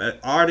have.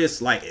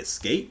 Artists like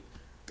Xscape,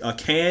 a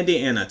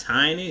Candy and a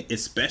Tiny,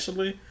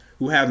 especially,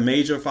 who have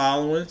major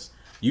followings,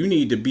 you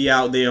need to be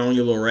out there on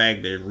your little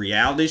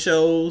reality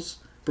shows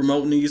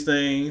promoting these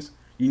things.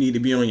 You need to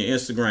be on your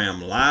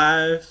Instagram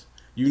live.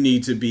 You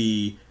need to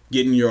be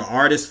getting your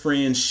artist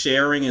friends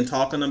sharing and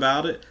talking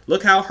about it.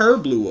 Look how her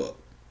blew up.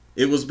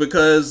 It was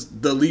because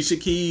the Alicia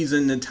Keys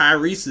and the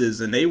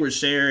Tyrese's, and they were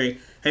sharing,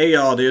 hey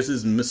y'all, there's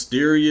this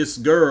mysterious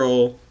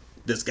girl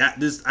that's got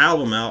this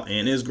album out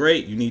and it's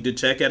great. You need to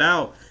check it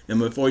out. And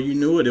before you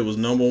knew it, it was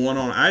 #1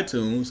 on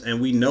iTunes.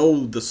 And we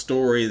know the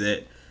story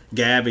that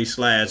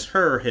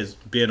Gabby/her has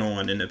been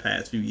on in the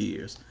past few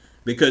years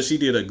because she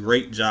did a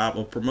great job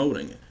of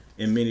promoting it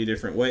in many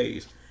different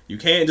ways. You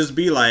can't just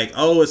be like,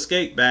 oh,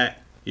 Xscape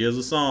back, here's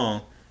a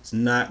song. It's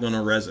not going to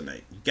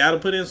resonate. You got to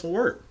put in some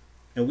work.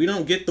 And we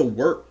don't get the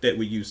work that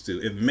we used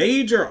to. If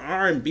major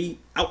R&B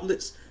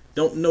outlets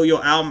don't know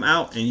your album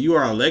out and you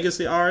are a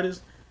legacy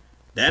artist,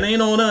 that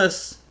ain't on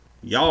us.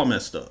 Y'all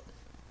messed up.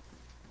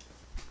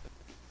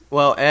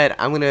 Well, Ed,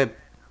 I'm going to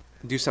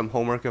do some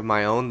homework of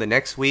my own. The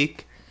next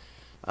week,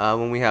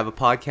 when we have a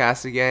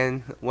podcast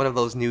again, one of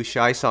those new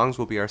Shy songs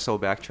will be our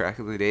SoulBack track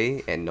of the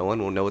day, and no one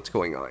will know what's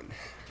going on.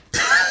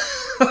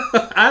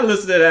 I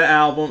listened to that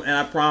album, and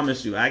I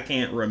promise you, I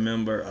can't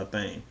remember a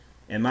thing.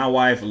 And my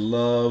wife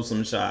loves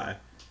some Shy.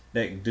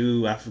 that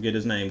dude, I forget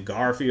his name,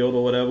 Garfield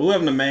or whatever,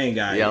 whoever the main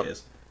guy Yep.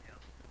 is.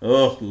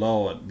 Oh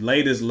Lord,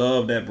 ladies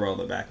loved that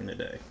brother back in the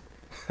day.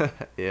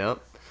 Yep.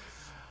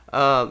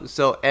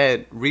 So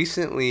Ed,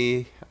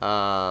 recently,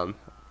 Tank,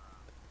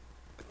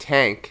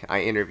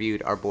 I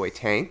interviewed our boy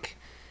Tank,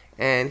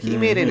 and he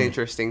made an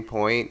interesting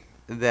point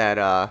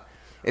that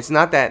it's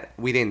not that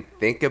we didn't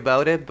think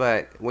about it,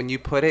 but when you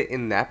put it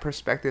in that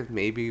perspective,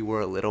 maybe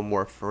we're a little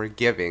more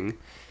forgiving.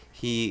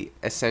 He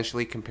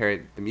essentially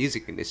compared the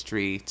music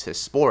industry to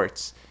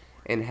sports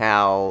and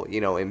how,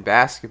 in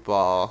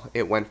basketball,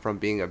 it went from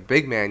being a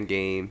big man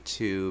game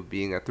to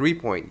being a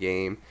 3-point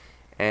game.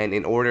 And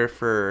in order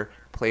for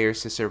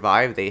players to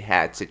survive, they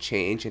had to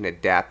change and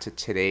adapt to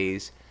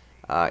today's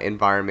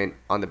environment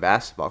on the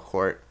basketball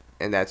court.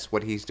 And that's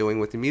what he's doing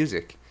with the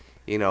music.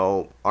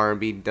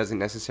 R&B doesn't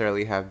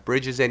necessarily have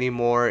bridges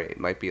anymore. It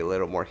might be a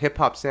little more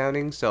hip-hop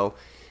sounding. So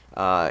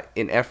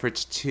in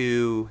efforts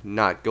to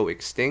not go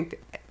extinct,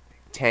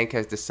 Tank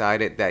has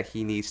decided that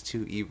he needs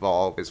to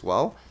evolve as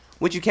well,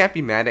 which you can't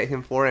be mad at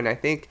him for. And I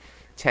think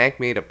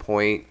Tank made a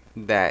point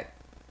that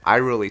I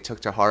really took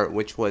to heart,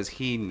 which was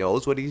he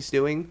knows what he's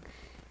doing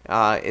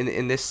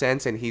in this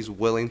sense, and he's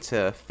willing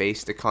to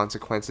face the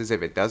consequences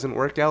if it doesn't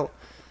work out.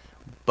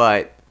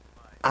 But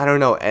I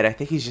don't know, Ed. I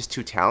think he's just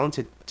too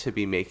talented to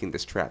be making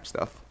this trap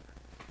stuff.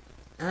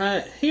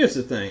 Here's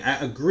the thing. I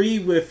agree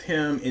with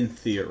him in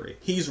theory.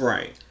 He's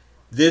right.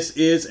 This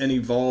is an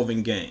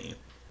evolving game.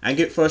 I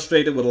get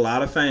frustrated with a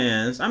lot of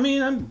fans. I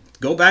mean, I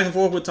go back and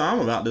forth with Tom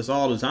about this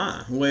all the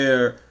time,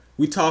 where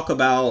we talk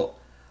about,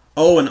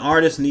 an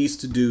artist needs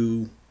to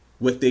do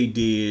what they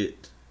did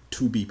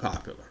to be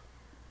popular.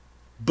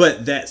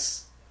 But that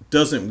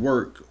doesn't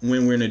work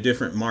when we're in a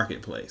different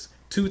marketplace.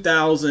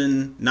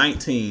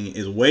 2019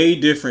 is way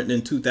different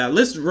than 2000.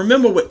 Let's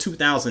remember what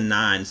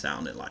 2009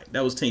 sounded like.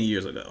 That was 10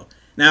 years ago.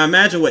 Now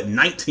imagine what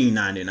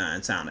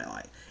 1999 sounded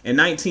like. In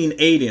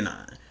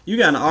 1989, you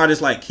got an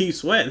artist like Keith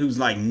Sweat who's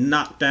like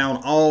knocked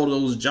down all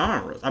those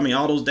genres. I mean,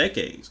 all those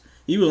decades.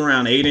 He was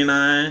around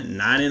 89,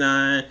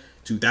 99,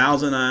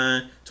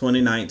 2009,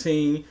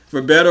 2019.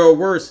 For better or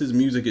worse, his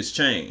music has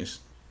changed.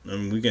 I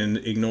mean, we can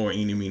ignore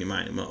Eeny, Meeny,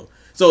 Miny, Mo.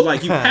 So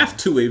like you have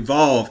to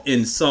evolve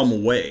in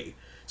some way.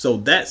 So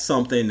that's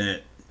something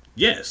that,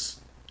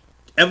 yes,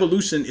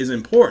 evolution is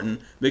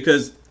important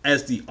because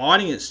as the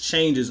audience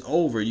changes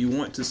over, you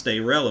want to stay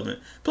relevant.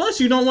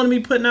 Plus, you don't want to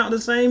be putting out the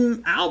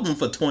same album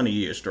for 20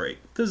 years straight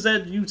because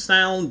that you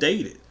sound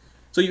dated.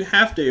 So you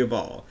have to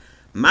evolve.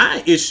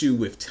 My issue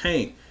with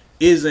Tank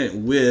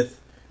isn't with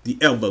the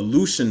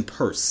evolution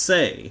per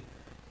se.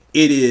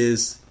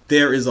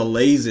 There is a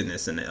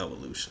laziness in the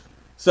evolution.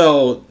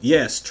 So,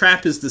 yes,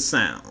 trap is the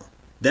sound.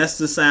 That's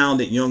the sound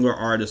that younger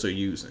artists are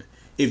using.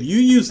 If you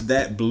use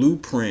that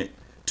blueprint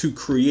to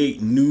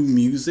create new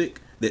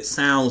music that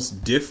sounds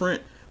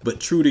different but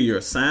true to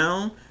your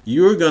sound,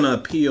 you're going to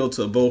appeal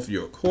to both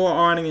your core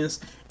audience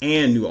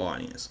and new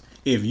audience.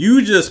 If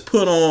you just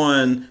put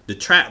on the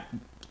trap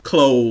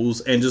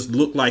clothes and just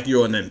look like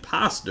you're an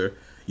imposter,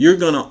 you're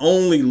going to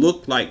only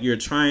look like you're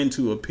trying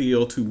to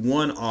appeal to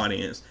one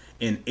audience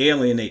and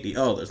alienate the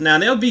others. Now,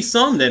 there'll be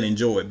some that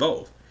enjoy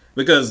both.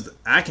 Because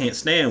I can't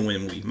stand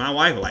Win Week. My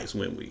wife likes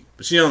Win Week.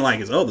 But she don't like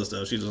his other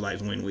stuff. She just likes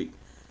Win Week.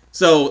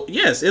 So,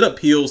 yes, it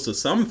appeals to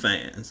some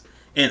fans.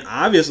 And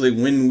obviously,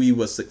 Win Week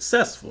was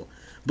successful.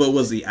 But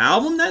was the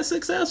album that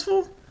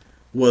successful?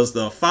 Was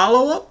the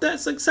follow-up that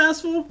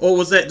successful? Or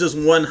was that just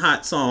one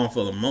hot song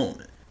for the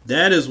moment?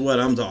 That is what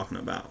I'm talking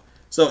about.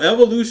 So,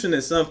 evolution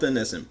is something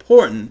that's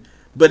important.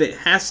 But it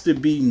has to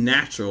be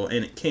natural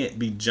and it can't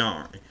be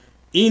jarring.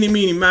 Eeny,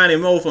 Meeny, Miny,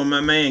 Mo from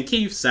my man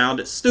Keith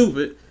sounded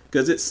stupid.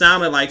 Because it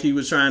sounded like he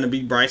was trying to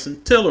be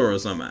Bryson Tiller or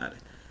somebody.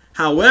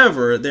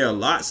 However, there are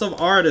lots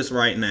of artists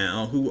right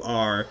now who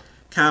are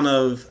kind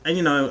of,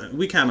 and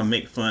we kind of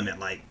make fun at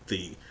like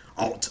the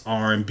alt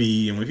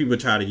R&B and when people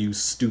try to use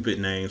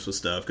stupid names for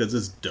stuff because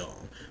it's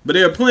dumb. But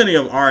there are plenty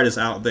of artists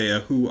out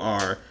there who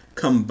are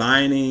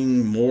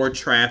combining more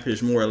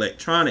trappish, more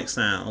electronic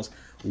sounds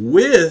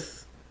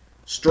with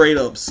straight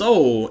up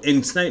soul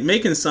and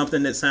making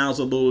something that sounds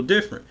a little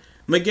different.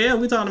 Miguel,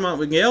 we talked about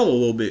Miguel a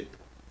little bit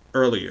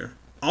earlier.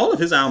 All of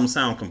his albums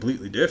sound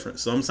completely different.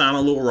 Some sound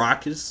a little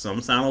rockish, some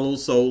sound a little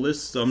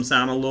soulless, some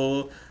sound a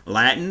little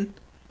Latin.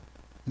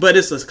 But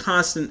it's a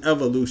constant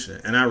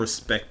evolution, and I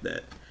respect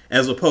that.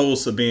 As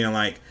opposed to being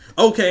like,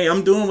 okay,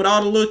 I'm doing what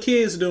all the little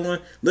kids doing.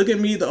 Look at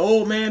me, the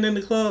old man in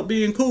the club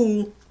being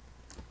cool.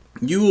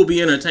 You will be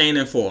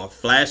entertaining for a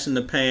flash in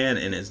the pan,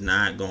 and it's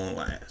not going to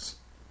last.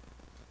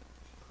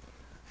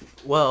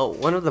 Well,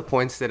 one of the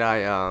points that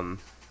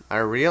I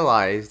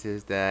realized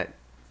is that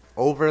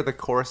over the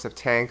course of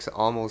Tank's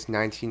almost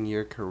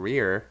 19-year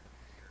career,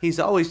 he's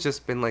always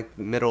just been like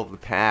the middle of the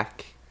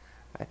pack.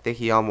 I think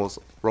he almost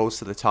rose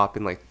to the top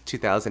in like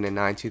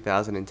 2009,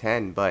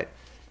 2010, but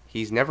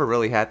he's never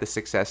really had the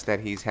success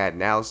that he's had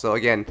now. So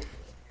again,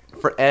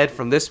 for Ed,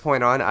 from this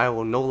point on, I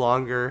will no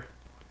longer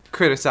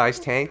criticize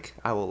Tank.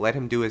 I will let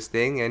him do his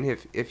thing, and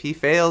if he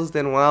fails,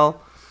 then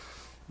well,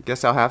 I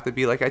guess I'll have to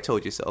be like I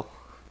told you so.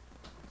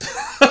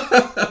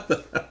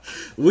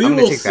 We I'm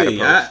gonna will take that see.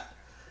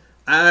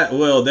 approach.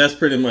 Well, that's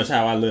pretty much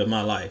how I live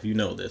my life. You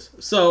know this.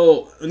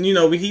 So,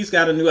 he's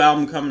got a new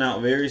album coming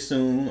out very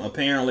soon.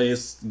 Apparently,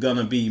 it's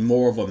gonna be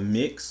more of a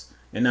mix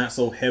and not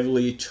so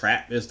heavily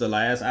trap as the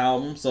last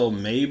album. So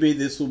maybe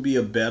this will be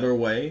a better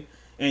way.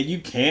 And you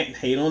can't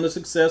hate on the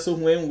success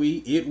of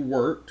it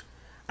worked.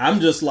 I'm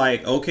just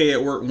like, okay,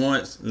 it worked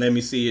once. Let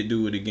me see it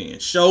do it again.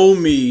 Show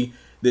me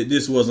that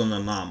this was an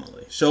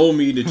anomaly. Show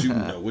me that you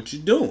know what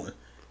you're doing.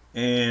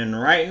 And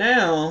right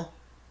now,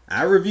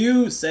 I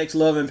reviewed Sex,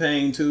 Love, and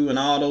Pain 2 and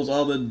all those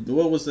other.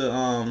 What was the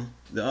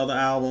other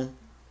album?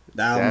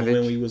 The album Savage.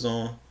 when we was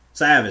on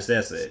Savage.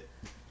 That's it.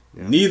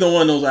 Yeah. Neither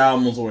one of those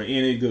albums were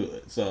any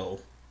good. So,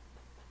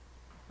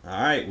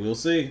 all right, we'll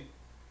see.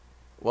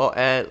 Well,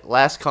 Ed,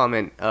 last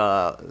comment.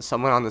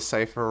 Someone on the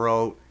cipher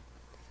wrote,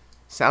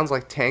 "Sounds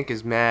like Tank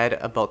is mad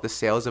about the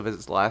sales of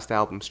his last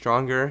album,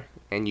 Stronger."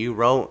 And you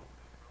wrote,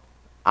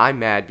 "I'm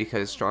mad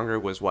because Stronger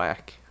was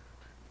whack."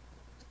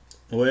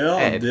 Well,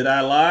 Ed. did I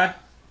lie?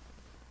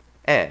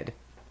 Ed,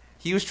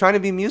 he was trying to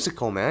be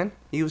musical, man.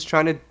 He was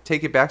trying to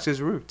take it back to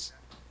his roots.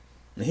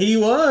 He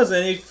was,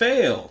 and he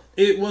failed.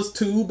 It was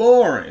too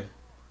boring.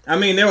 I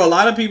mean, there were a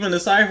lot of people in the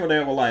cipher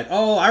that were like,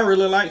 "Oh, I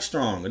really like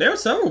Stronger." There were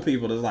several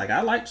people that was like,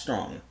 "I like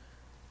Stronger."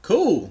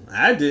 Cool.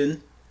 I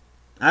didn't.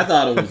 I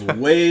thought it was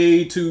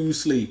way too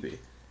sleepy.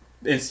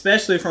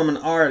 Especially from an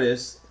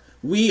artist.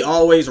 We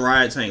always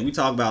ride Tank. We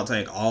talk about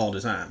Tank all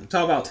the time. We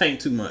talk about Tank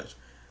too much.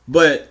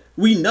 But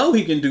we know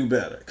he can do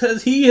better.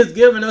 Because he has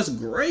given us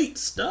great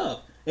stuff.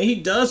 And he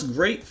does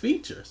great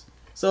features.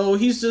 So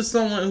he's just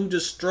someone who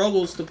just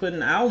struggles to put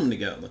an album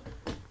together.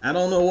 I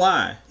don't know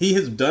why. He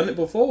has done it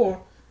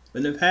before.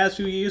 But in the past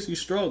few years, he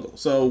struggled.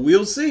 So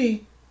we'll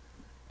see.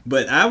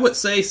 But I would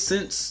say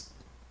since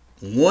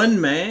One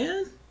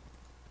Man...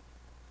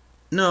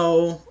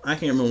 No, I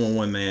can't remember when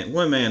One Man.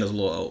 One Man is a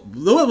little old.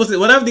 What was it?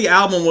 Whatever the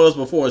album was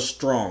before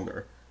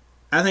Stronger.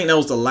 I think that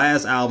was the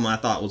last album I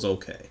thought was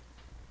okay.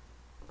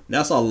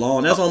 That's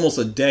almost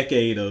a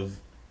decade of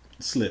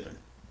slipping.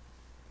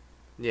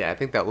 Yeah, I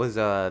think that was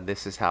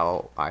This Is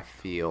How I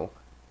Feel.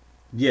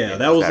 Yeah,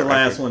 that was the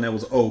last record. one that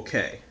was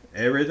okay.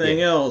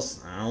 Everything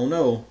else, I don't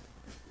know.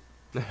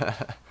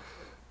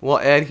 Well,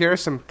 Ed, here are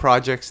some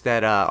projects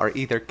that are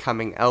either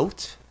coming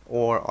out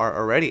or are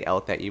already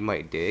out that you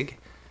might dig.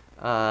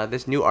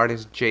 This new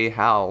artist, Jay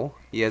Howe,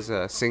 he has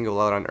a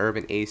single out on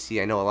Urban AC.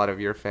 I know a lot of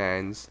your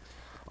fans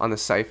on the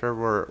Cypher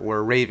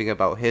were raving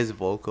about his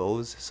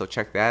vocals, so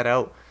check that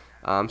out.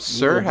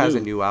 Sir has a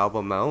new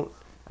album out,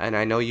 and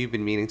I know you've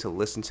been meaning to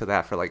listen to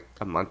that for like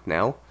a month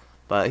now.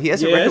 But he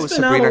has a record with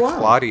Sabrina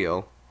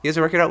Claudio. He has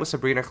a record out with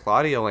Sabrina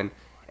Claudio, and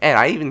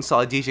I even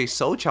saw DJ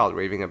Soulchild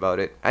raving about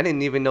it. I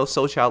didn't even know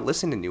Soulchild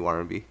listened to new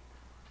R&B.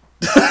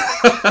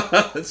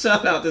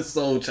 Shout out to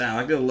Soulchild.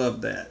 I could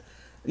love that.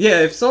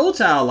 Yeah, if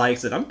Soulchild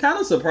likes it, I'm kind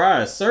of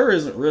surprised. Sir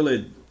isn't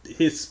really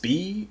his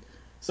speed.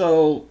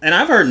 So, and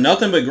I've heard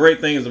nothing but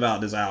great things about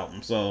this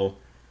album. So,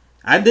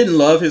 I didn't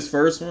love his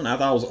first one. I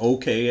thought it was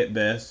okay at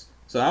best.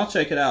 So, I'll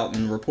check it out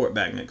and report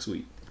back next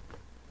week.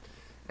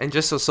 And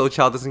just so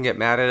Soulchild doesn't get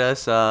mad at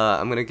us,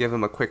 I'm going to give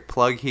him a quick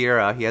plug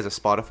here. He has a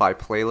Spotify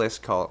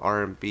playlist called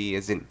R&B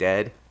Isn't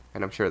Dead,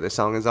 and I'm sure this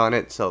song is on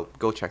it, so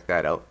go check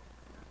that out.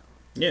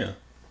 Yeah.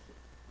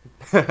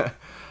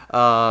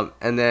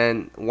 And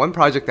then one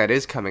project that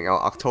is coming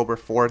out October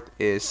 4th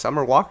is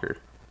Summer Walker.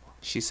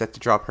 She's set to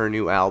drop her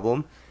new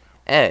album.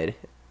 Ed,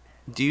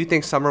 do you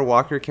think Summer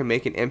Walker can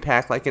make an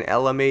impact like an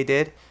Ella Mai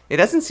did? It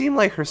doesn't seem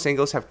like her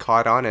singles have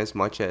caught on as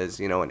much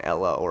as, an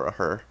Ella or a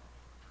Her.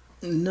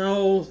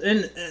 No,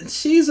 and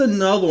she's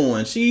another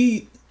one.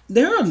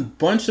 There are a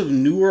bunch of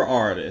newer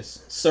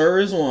artists. Sir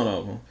is one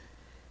of them.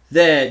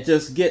 That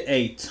just get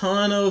a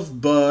ton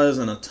of buzz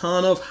and a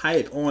ton of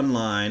hype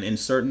online in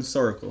certain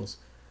circles.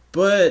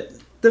 But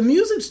the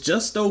music's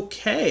just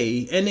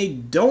okay, and they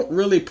don't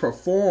really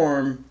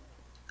perform.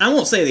 I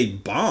won't say they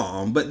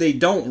bomb, but they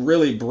don't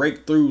really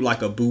break through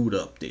like a Boot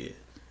Up did.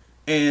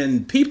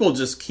 And people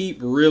just keep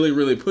really,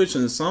 really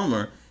pushing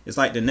Summer. It's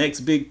like the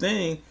next big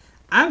thing.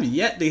 I've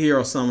yet to hear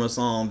a Summer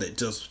song that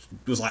just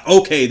was like,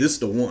 okay, this is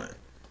the one.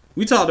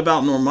 We talked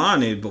about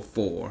Normani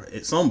before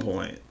at some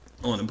point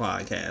on the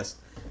podcast.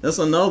 That's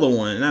another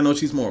one. And I know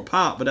she's more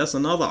pop, but that's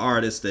another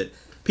artist that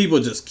people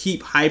just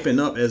keep hyping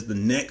up as the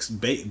next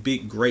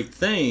big great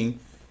thing.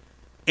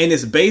 And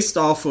it's based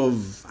off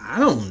of, I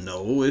don't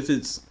know if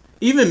it's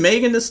even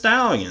Megan Thee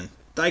Stallion.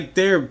 Like,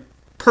 they're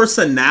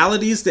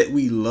personalities that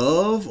we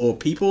love or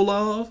people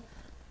love.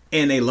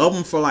 And they love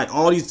them for like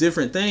all these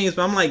different things.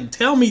 But I'm like,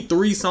 tell me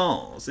 3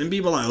 songs. And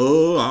people are like,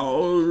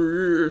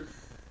 oh.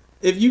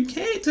 If you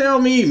can't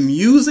tell me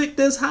music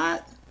that's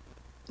hot,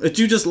 that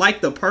you just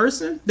like the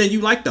person, then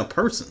you like the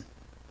person.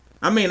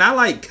 I mean, I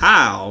like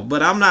Kyle,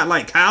 but I'm not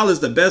like Kyle is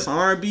the best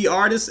R&B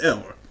artist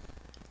ever.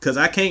 Because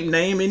I can't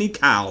name any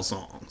Kyle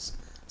songs.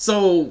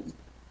 So,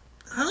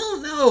 I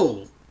don't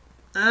know.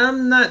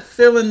 I'm not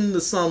feeling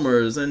the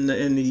Summers and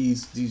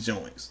these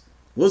joints.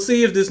 We'll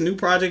see if this new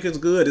project is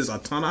good. There's a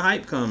ton of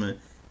hype coming.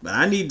 But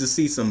I need to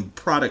see some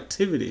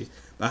productivity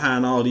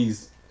behind all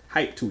these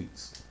hype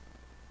tweets.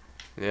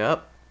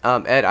 Yep.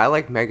 Ed, I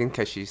like Megan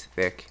because she's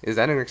thick. Is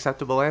that an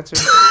acceptable answer?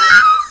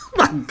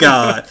 My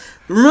God.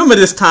 Remember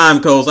this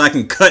time code so I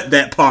can cut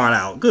that part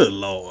out. Good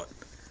Lord.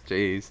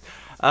 Jeez.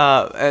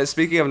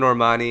 Speaking of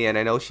Normani, and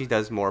I know she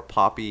does more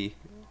poppy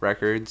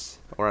records,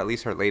 or at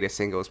least her latest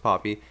single is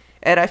poppy.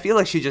 Ed, I feel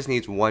like she just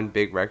needs one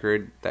big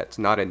record that's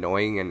not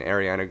annoying and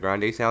Ariana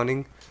Grande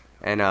sounding,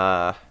 and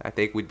I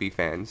think we'd be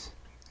fans,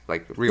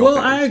 like real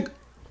fans.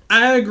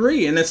 I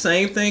agree, and the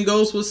same thing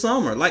goes with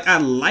Summer. Like, I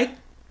like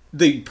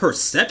the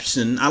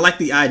perception, I like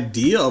the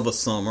idea of a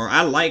Summer.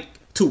 I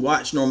like to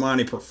watch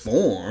Normani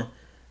perform.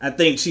 I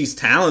think she's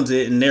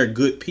talented and they're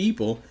good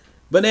people.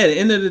 But at the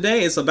end of the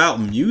day, it's about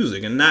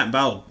music and not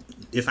about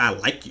if I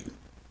like you.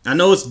 I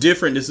know it's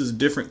different. This is a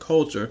different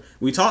culture.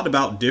 We talked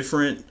about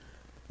different,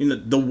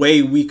 the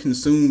way we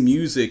consume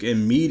music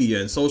and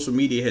media, and social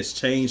media has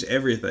changed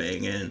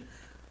everything. And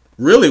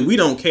really, we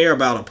don't care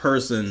about a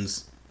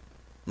person's,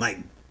 like,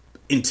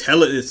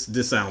 intelligence.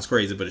 This sounds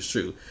crazy, but it's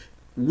true.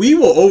 We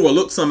will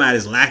overlook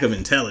somebody's lack of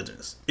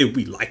intelligence if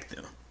we like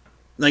them.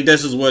 Like,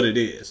 that's just what it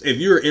is. If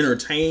you're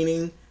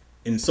entertaining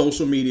in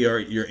social media or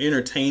you're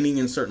entertaining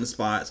in certain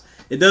spots,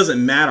 it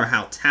doesn't matter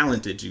how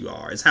talented you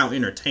are. It's how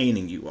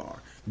entertaining you are.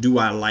 Do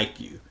I like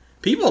you?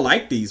 People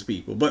like these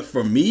people. But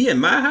for me in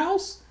my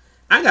house,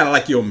 I gotta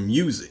like your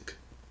music.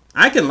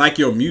 I can like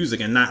your music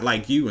and not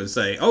like you and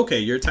say, okay,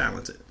 you're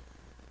talented.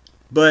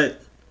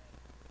 But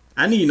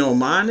I need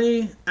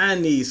Normani. I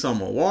need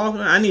Summer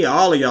Walker. I need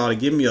all of y'all to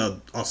give me a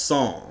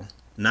song.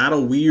 Not a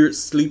weird,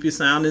 sleepy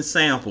sounding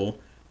sample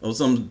or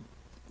some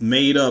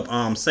made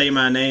up Say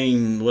My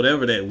Name,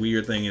 whatever that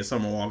weird thing is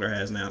Summer Walker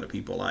has now that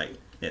people like.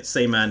 That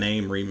Say My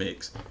Name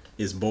remix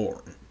is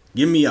boring.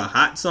 Give me a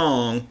hot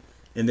song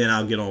and then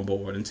I'll get on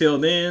board. Until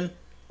then,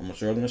 I'm gonna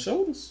shrug my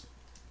shoulders.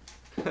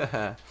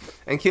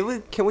 And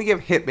can we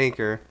give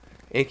Hitmaker,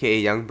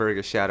 aka Youngberg,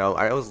 a shout out?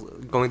 I was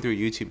going through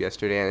YouTube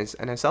yesterday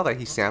and I saw that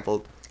he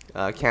sampled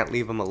Can't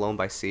Leave Him Alone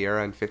by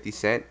Sierra and 50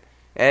 Cent.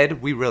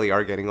 Ed, we really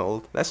are getting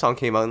old. That song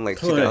came out in like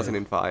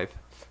 2005.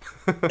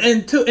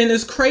 And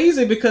it's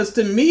crazy because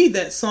to me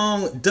that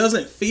song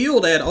doesn't feel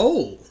that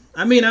old.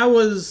 I mean, I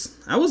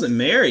wasn't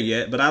married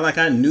yet, but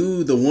I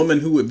knew the woman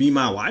who would be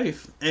my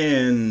wife,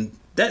 and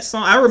that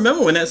song, I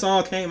remember when that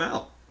song came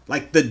out,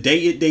 like the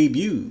day it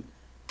debuted.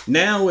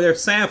 Now they're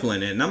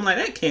sampling it, and I'm like,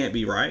 that can't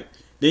be right.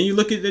 Then you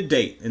look at the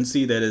date and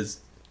see that it's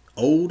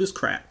old as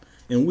crap,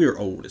 and we're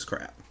old as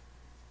crap.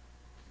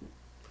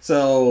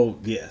 So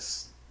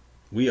yes,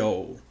 we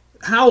old.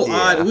 How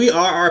odd we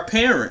are our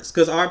parents,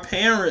 because our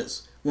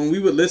parents, when we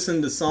would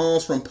listen to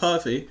songs from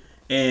Puffy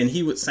and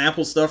he would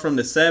sample stuff from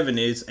the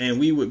 70s and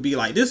we would be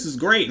like, this is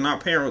great. And our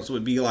parents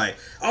would be like,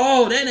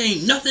 oh, that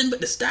ain't nothing but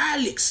the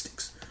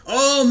stylistics.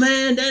 Oh,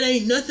 man, that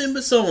ain't nothing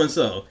but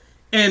so-and-so.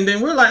 And then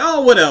we're like,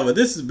 oh, whatever.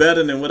 This is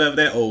better than whatever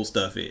that old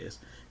stuff is.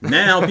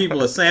 Now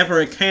people are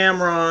sampling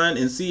Cameron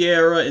and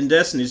Sierra and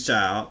Destiny's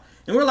Child.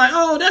 And we're like,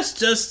 oh, that's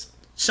just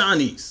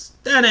Shanice.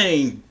 That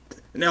ain't.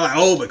 And they're like,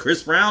 oh, but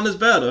Chris Brown is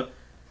better.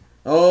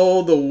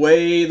 Oh, the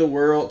way the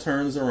world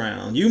turns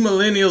around. You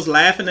millennials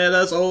laughing at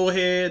us old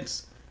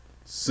heads,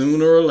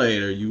 sooner or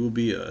later you will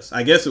be us.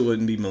 I guess it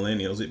wouldn't be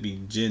millennials, it'd be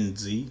Gen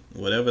Z,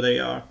 whatever they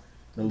are.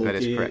 The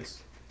little kids. Correct.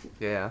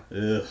 Yeah.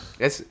 Ugh.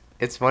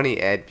 It's funny,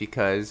 Ed,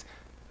 because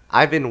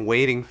I've been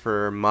waiting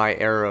for my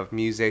era of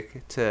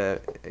music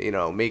to,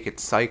 make it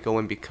psycho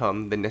and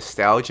become the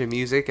nostalgia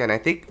music, and I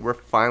think we're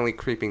finally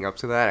creeping up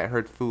to that. I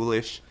heard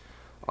Foolish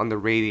on the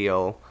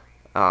radio,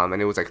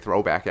 and it was like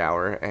throwback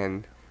hour,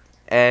 and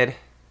Ed,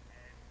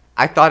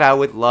 I thought I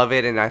would love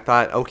it, and I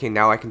thought, okay,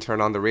 now I can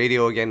turn on the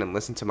radio again and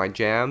listen to my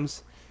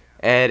jams.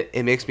 Ed,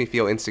 it makes me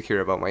feel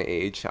insecure about my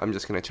age. I'm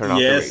just going to turn off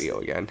the radio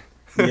again.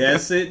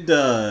 Yes, it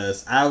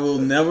does. I will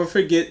never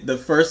forget the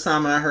first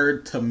time I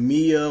heard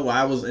Tamia while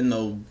I was in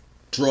the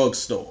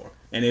drugstore,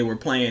 and they were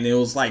playing, it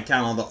was like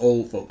kind of the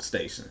old folk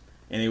station,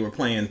 and they were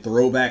playing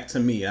Throwback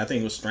to Me. I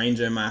think it was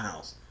Stranger in My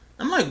House.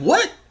 I'm like,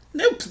 what?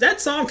 That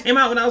song came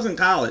out when I was in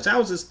college. How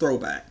was this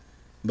throwback?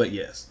 But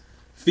yes.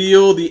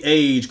 Feel the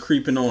age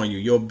creeping on you.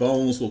 Your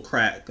bones will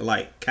crack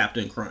like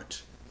Captain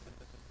Crunch.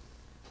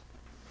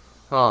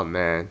 Oh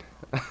man.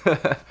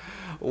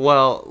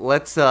 Well,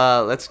 let's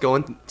go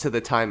into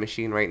the time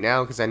machine right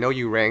now because I know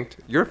you ranked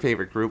your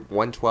favorite group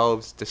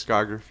 112's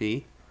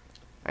discography.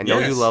 I know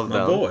you love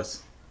them.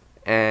 Boys.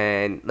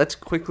 And let's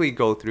quickly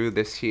go through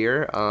this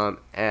here.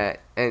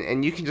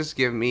 And you can just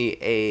give me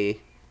a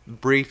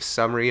brief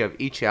summary of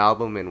each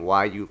album and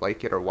why you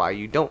like it or why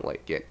you don't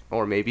like it,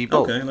 or maybe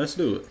both. Okay, let's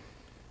do it.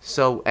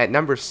 So at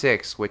number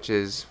 6, which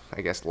is,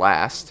 I guess,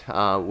 last,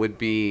 would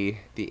be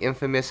the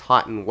infamous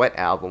Hot and Wet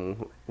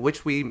album,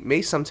 which we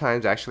may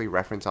sometimes actually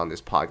reference on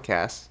this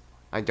podcast.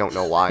 I don't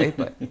know why,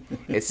 but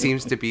it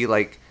seems to be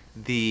like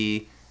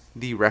the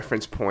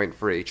reference point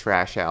for a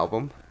trash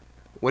album.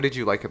 What did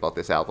you like about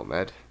this album,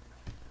 Ed?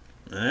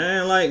 I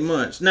ain't like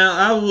much. Now,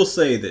 I will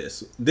say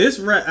this. This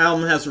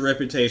album has a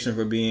reputation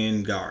for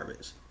being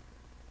garbage.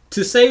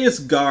 To say it's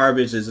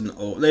garbage is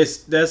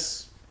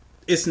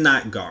it's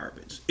not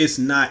garbage. It's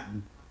not.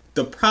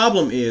 The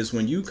problem is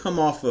when you come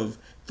off of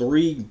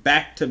 3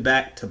 back to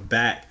back to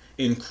back,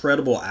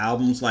 incredible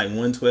albums like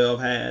 112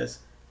 has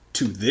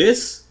to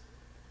this,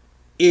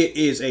 it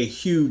is a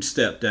huge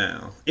step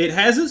down. It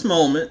has its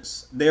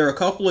moments. There are a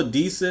couple of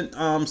decent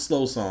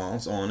slow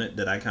songs on it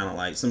that I kind of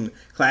like. Some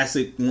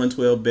classic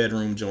 112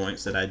 bedroom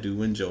joints that I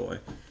do enjoy.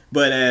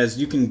 But as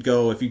you can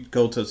go, if you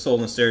go to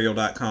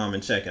soulandstereo.com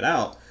and check it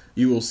out,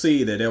 you will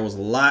see that there was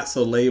lots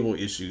of label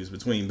issues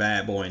between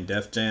Bad Boy and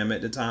Def Jam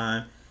at the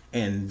time.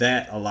 And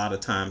that a lot of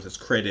times is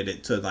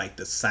credited to like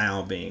the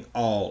sound being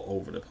all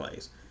over the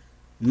place.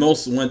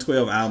 Most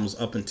 112 albums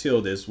up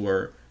until this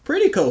were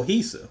pretty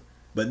cohesive.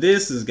 But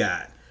this has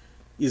got,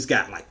 it's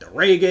got like the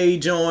reggae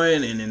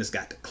joint, and then it's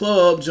got the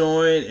club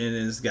joint, and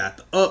then it's got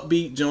the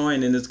upbeat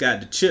joint, and it's got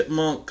the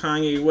Chipmunk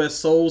Kanye West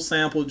soul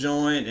sample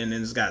joint, and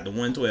then it's got the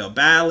 112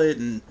 ballad,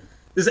 and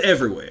it's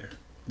everywhere.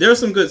 There are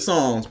some good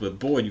songs, but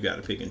boy, you got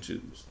to pick and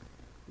choose.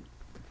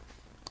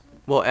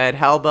 Well, Ed,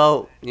 how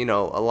about, you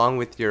know, along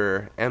with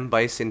your M.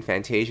 Bison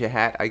Fantasia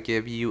hat, I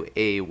give you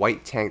a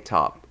white tank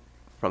top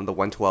from the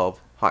 112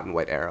 Hot and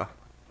Wet era.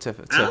 I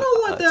don't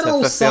want that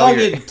old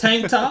soggy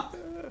tank top.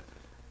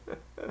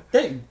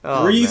 That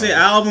greasy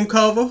album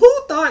cover.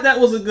 Who thought that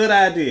was a good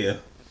idea?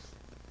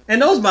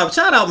 And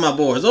shout out my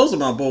boys. Those are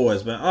my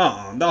boys,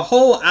 but the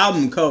whole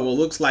album cover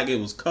looks like it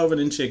was covered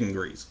in chicken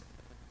grease.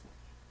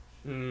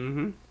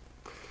 Mm-hmm.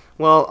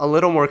 Well, a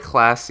little more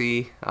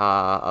classy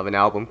of an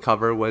album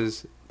cover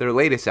was their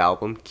latest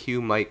album,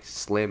 Q Mike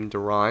Slim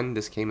Duran.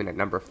 This came in at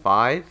number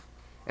 5.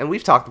 And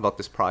we've talked about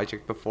this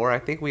project before. I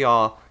think we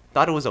all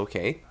thought it was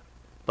okay.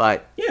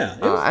 But yeah,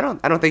 I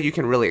don't think you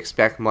can really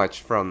expect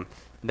much from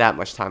that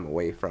much time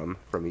away from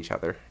each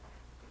other.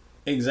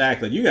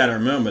 Exactly. You got to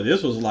remember,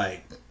 this was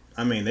like,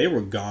 I mean, they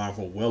were gone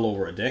for well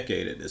over a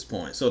decade at this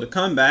point. So to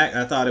come back,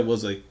 I thought it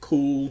was a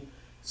cool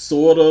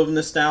sort of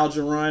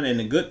nostalgia run. And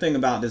the good thing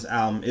about this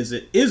album is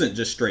it isn't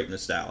just straight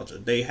nostalgia.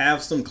 They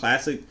have some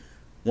classic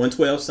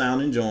 112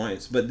 sounding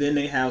joints, but then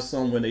they have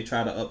some when they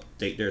try to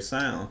update their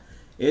sound.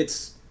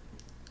 It's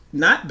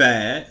not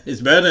bad.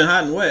 It's better than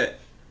Hot and Wet.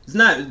 It's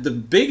not the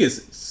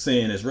biggest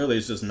sin. It's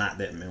just not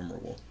that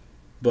memorable.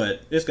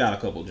 But it's got a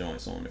couple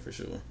joints on it for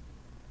sure.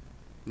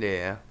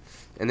 Yeah.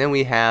 And then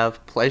we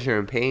have Pleasure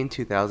and Pain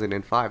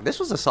 2005. This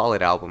was a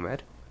solid album,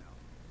 Ed.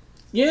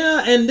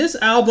 Yeah, and this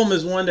album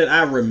is one that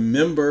I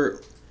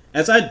remember.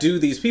 As I do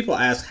these, people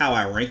ask how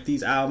I rank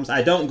these albums.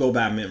 I don't go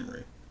by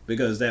memory,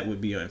 because that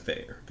would be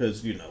unfair.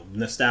 Because, you know,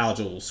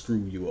 nostalgia will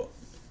screw you up.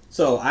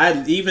 So,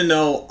 even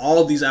though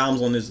all these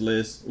albums on this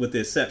list, with the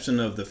exception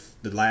of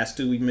the last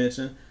two we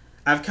mentioned,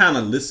 I've kind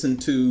of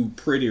listened to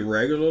pretty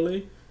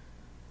regularly.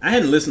 I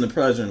hadn't listened to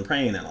Pleasure and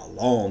Pain in a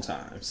long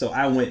time. So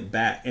I went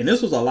back, and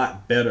this was a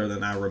lot better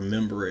than I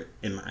remember it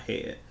in my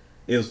head.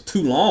 It was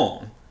too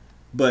long,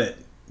 but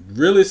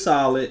really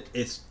solid.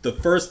 It's the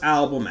first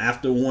album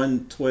after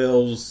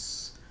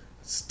 112's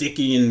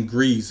Sticky and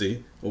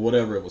Greasy, or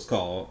whatever it was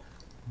called.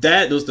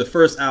 That was the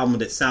first album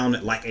that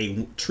sounded like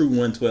a true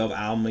 112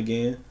 album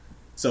again.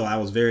 So I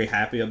was very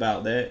happy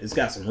about that. It's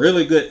got some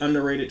really good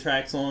underrated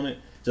tracks on it.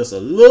 Just a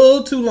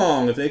little too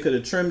long. If they could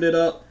have trimmed it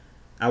up,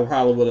 I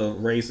probably would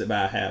have raised it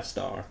by a half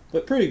star.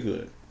 But pretty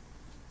good.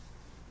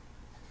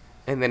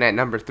 And then at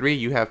number 3,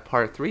 you have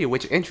Part 3,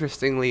 which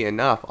interestingly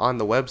enough, on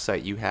the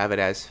website, you have it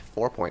as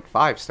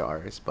 4.5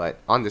 stars. But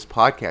on this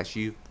podcast,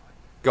 you've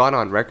gone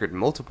on record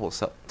multiple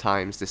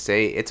times to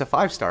say it's a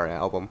 5-star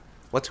album.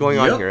 What's going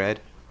on here, Ed?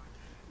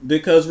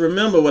 Because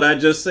remember what I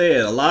just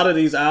said. A lot of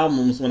these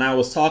albums, when I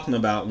was talking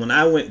about, when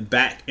I went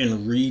back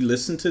and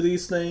re-listened to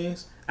these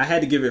things, I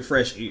had to give it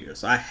fresh ears.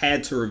 So I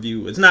had to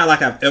review. It's not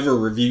like I've ever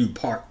reviewed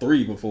Part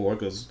 3 before,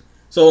 because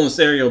Soul and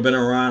Stereo been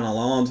around a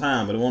long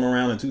time, but it went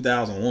around in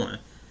 2001.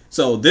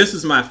 So this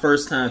is my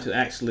first time to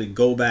actually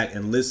go back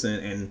and listen,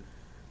 and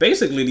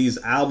basically these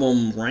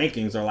album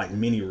rankings are like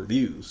mini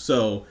reviews.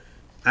 So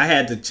I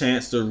had the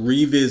chance to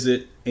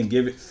revisit and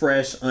give it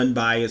fresh,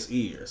 unbiased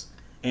ears.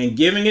 And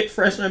giving it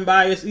fresh,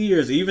 unbiased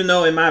ears, even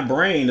though in my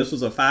brain this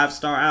was a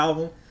 5-star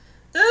album,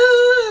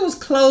 it was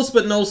close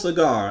but no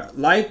cigar.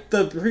 Like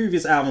the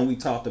previous album we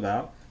talked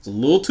about, it's a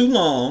little too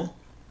long.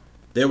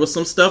 There was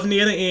some stuff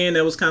near the end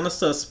that was kind of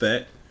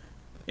suspect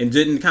and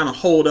didn't kind of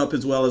hold up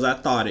as well as I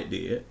thought it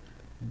did.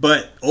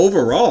 But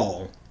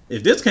overall,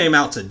 if this came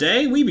out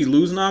today, we'd be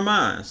losing our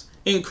minds.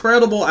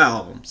 Incredible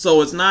album.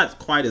 So it's not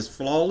quite as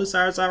flawless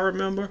as I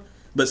remember,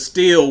 but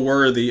still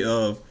worthy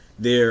of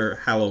their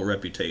hallowed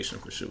reputation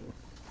for sure.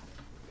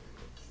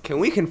 Can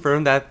we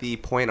confirm that the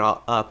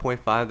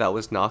 .5 that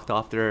was knocked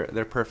off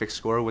their perfect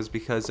score was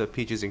because of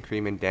Peaches and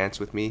Cream and Dance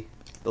With Me?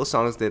 Those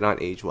songs did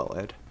not age well,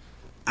 Ed.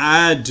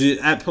 I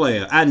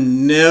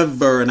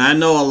never, and I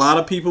know a lot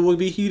of people would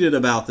be heated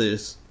about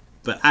this,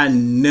 but I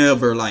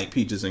never liked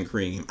Peaches and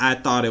Cream. I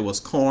thought it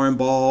was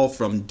cornball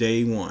from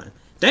day one.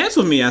 Dance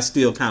With Me I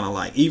still kind of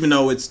like, even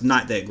though it's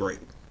not that great.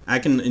 I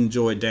can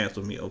enjoy Dance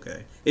With Me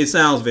okay. It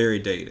sounds very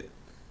dated.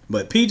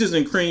 But Peaches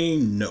and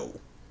Cream, no.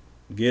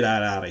 Get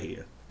out of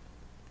here.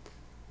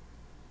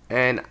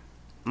 And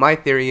my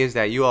theory is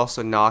that you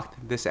also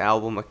knocked this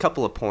album a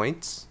couple of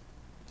points.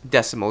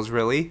 Decimals,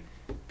 really.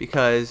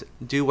 Because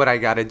Do What I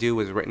Gotta Do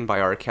was written by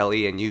R.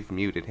 Kelly and you've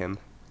muted him.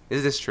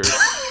 Is this true?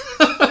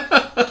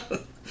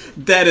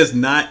 That is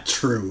not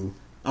true.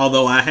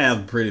 Although I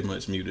have pretty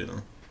much muted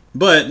him.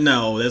 But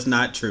no, that's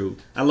not true.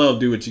 I love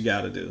Do What You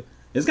Gotta Do.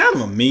 It's kind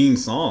of a mean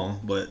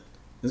song, but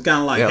it's kind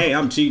of like, hey,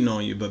 I'm cheating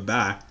on you, but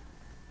bye.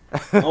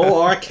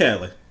 Oh, R.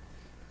 Kelly.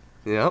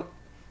 Yep.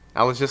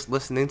 I was just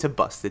listening to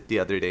Busted the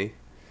other day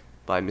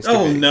by Mr.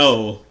 Oh, Biggs.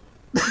 no.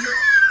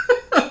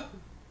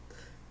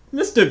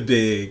 Mr.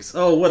 Biggs.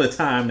 Oh, what a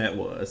time that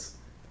was.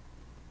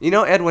 You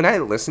know, Ed, when I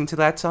listened to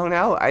that song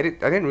now, I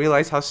didn't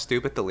realize how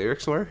stupid the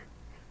lyrics were.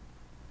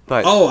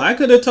 But oh, I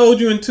could have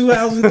told you in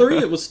 2003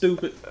 it was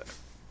stupid.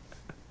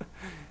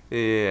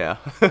 Yeah.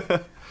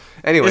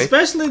 Anyway.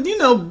 Especially,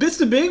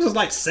 Mr. Biggs was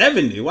like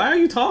 70. Why are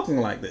you talking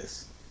like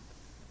this?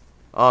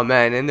 Oh,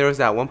 man. And there was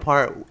that one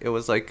part. It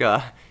was like,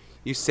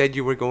 you said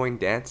you were going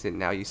dancing.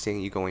 Now you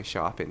saying you're going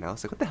shopping. And I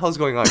was like, what the hell's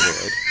going on here,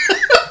 Ed?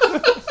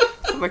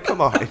 I'm like,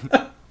 come on.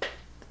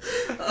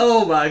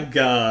 Oh, my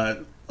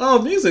God.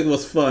 Oh, music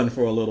was fun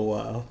for a little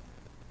while.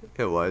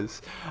 It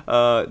was.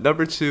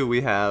 Number 2,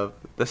 we have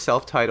the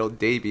self-titled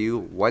debut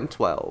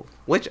 112.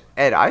 Which,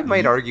 Ed, I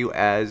might argue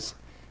as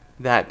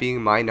that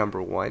being my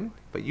number 1.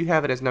 But you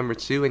have it as number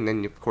 2, and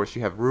then, of course,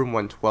 you have Room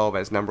 112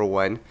 as number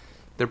 1.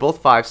 They're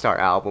both 5-star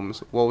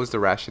albums. What was the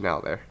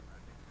rationale there?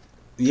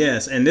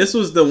 Yes, and this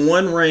was the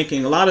one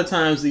ranking. A lot of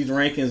times these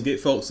rankings get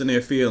folks in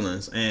their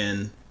feelings,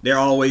 and they're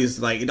always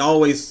like,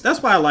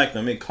 that's why I like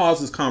them. It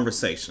causes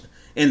conversation.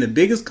 And the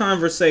biggest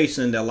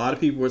conversation that a lot of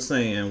people were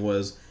saying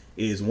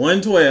is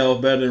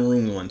 112 better than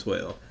Room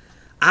 112?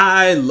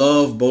 I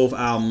love both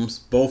albums.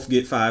 Both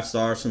get 5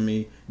 stars from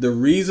me. The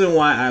reason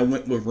why I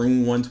went with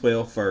Room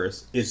 112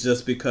 first is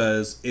just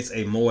because it's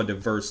a more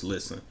diverse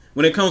listen.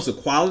 When it comes to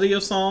quality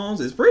of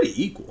songs, it's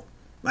pretty equal.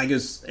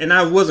 And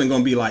I wasn't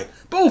gonna be like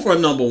both are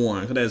number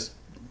 1 because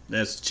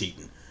that's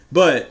cheating.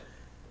 But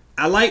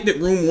I like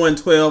that Room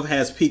 112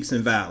 has peaks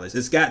and valleys.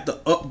 It's got the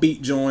upbeat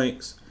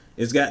joints.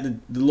 It's got the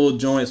little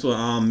joints with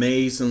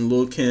Mace and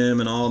Lil Kim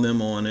and all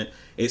them on it.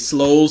 It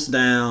slows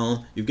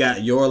down. You've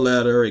got Your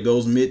Letter. It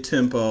goes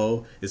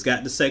mid-tempo. It's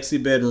got the sexy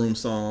bedroom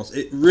songs.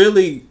 It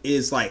really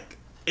is like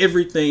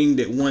everything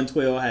that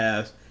 112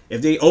 has.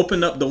 If they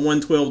open up the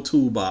 112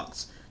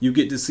 toolbox, you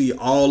get to see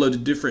all of the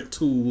different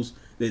tools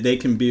that they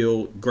can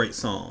build great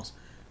songs.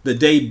 The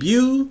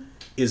debut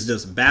is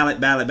just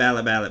ballad,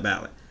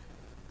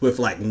 with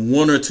like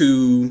 1 or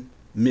 2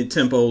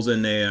 mid-tempos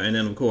in there, and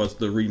then of course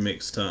the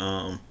remix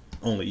to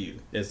Only You.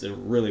 It's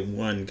really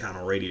one kind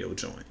of radio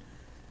joint.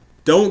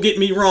 Don't get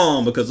me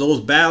wrong, because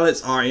those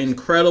ballads are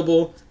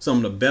incredible, some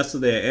of the best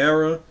of their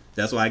era.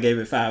 That's why I gave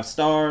it 5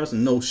 stars.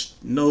 No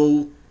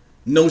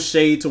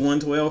shade to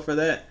 112 for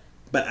that.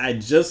 But I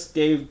just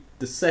gave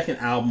the second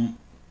album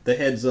the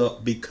heads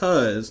up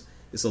because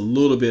it's a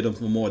little bit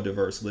of a more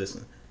diverse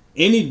listen.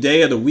 Any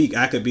day of the week,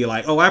 I could be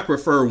like, oh, I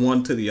prefer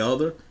one to the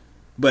other.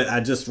 But I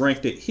just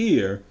ranked it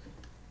here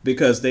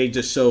because they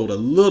just showed a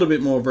little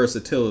bit more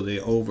versatility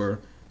over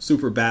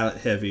super ballad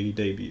heavy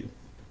debut.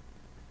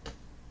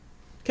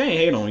 Can't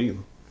hate on either.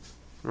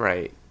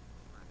 Right.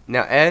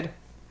 Now, Ed,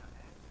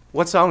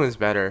 what song is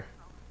better?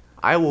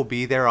 I Will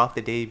Be There off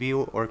the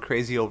debut or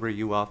Crazy Over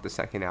You off the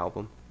second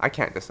album? I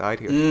can't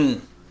decide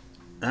here.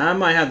 I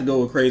might have to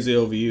go with Crazy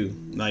Over You.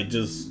 Like,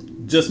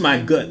 just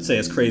my gut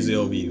says Crazy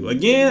Over You.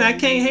 Again, I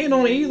can't hate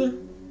on either.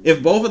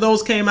 If both of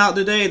those came out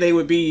today, they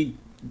would be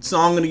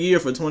Song of the Year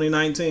for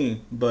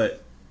 2019.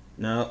 But,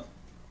 no.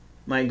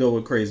 Might go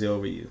with Crazy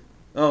Over You.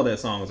 Oh, that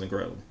song was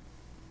incredible.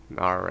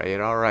 All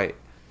right.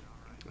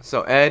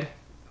 So, Ed,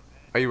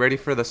 are you ready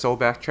for the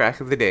SoulBack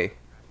track of the day?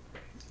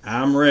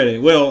 I'm ready.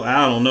 Well,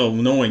 I don't know.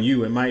 Knowing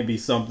you, it might be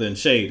something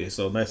shady.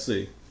 So, let's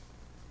see.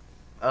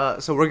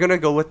 So we're going to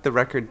go with the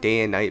record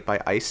Day and Night by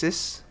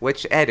Isyss.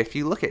 Which, Ed, if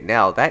you look at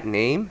now, that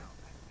name,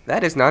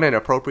 that is not an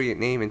appropriate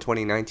name in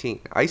 2019.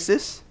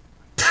 Isyss?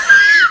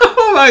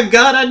 Oh my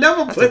God, I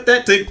never put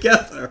that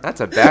together. That's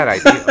a bad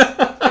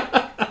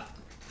idea.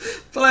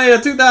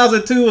 Playa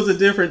 2002 was a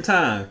different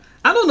time.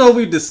 I don't know if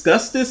we've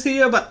discussed this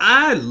here, but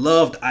I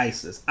loved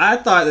Isyss. I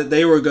thought that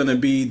they were going to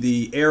be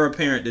the heir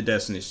apparent to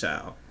Destiny's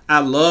Child. I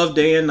loved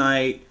Day and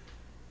Night.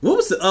 What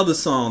was the other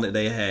song that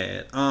they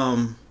had?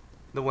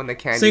 The one that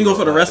Kanye Single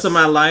for the Rest of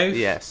My Life?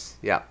 Yes,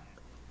 yeah.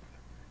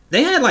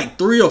 They had like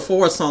 3 or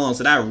 4 songs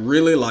that I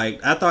really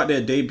liked. I thought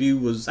their debut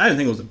was, I didn't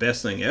think it was the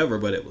best thing ever,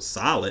 but it was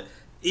solid.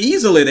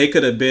 Easily they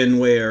could have been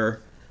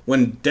where,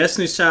 when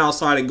Destiny's Child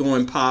started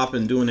going pop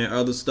and doing their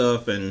other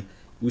stuff, and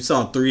we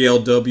saw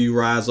 3LW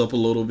rise up a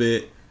little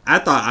bit, I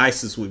thought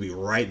Isyss would be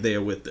right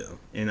there with them.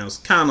 And I was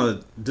kind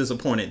of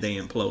disappointed they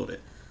imploded.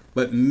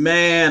 But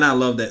man, I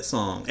love that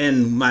song.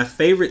 And my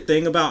favorite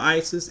thing about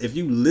Isyss, if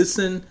you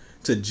listen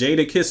to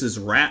Jadakiss's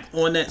rap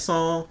on that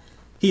song,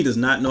 he does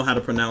not know how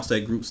to pronounce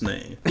that group's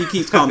name. He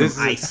keeps calling them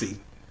Icy.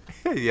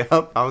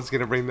 Yep, I was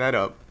going to bring that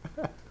up.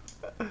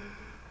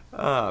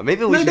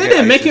 Maybe we should they get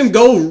didn't make Isyss. him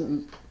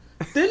go...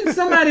 Didn't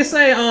somebody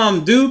say,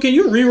 dude, can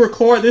you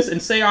re-record this and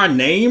say our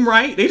name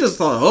right? They just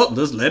thought, oh,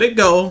 just let it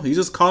go. He's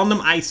just calling them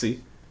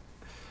Icy.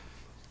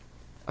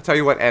 I'll tell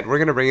you what, Ed, we're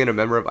going to bring in a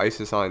member of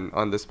Isyss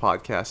on this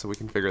podcast so we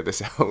can figure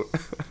this out.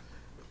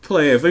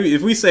 Play,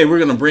 if we say we're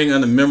going to bring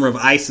in a member of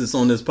Isyss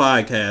on this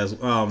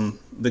podcast,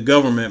 the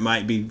government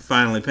might be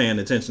finally paying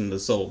attention to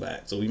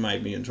SoulBack, so we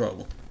might be in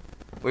trouble.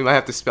 We might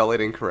have to spell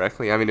it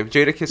incorrectly. I mean, if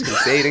Jadakiss can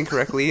say it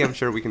incorrectly, I'm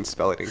sure we can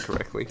spell it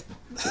incorrectly.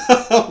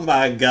 Oh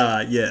my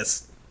God,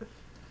 yes.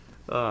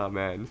 Oh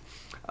man,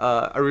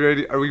 are we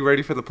ready? Are we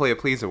ready for the Playa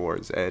Please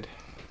Awards, Ed?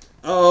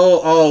 Oh,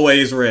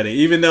 always ready.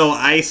 Even though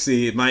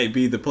it might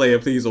be the Playa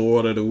Please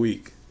Award of the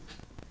week.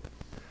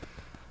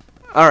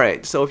 All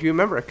right. So if you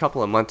remember, a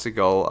couple of months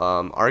ago,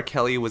 R.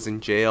 Kelly was in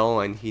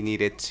jail and he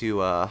needed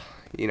to,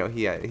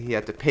 he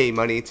had to pay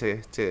money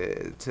to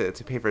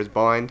pay for his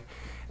bond,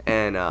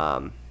 and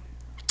a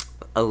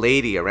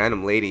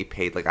random lady,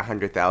 paid like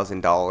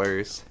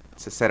 $100,000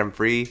 to set him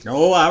free.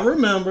 Oh, I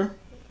remember.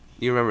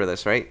 You remember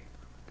this, right?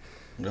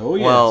 Oh,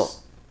 yes. Well,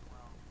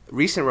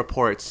 recent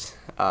reports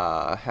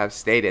have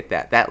stated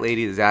that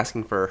lady is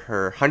asking for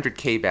her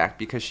 $100K back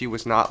because she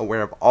was not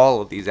aware of all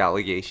of these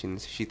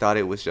allegations. She thought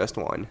it was just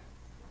one.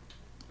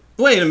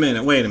 Wait a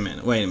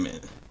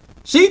minute.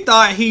 She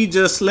thought he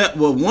just slept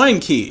with one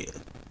kid.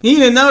 He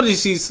didn't know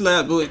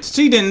that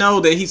she didn't know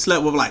that he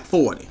slept with like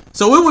 40.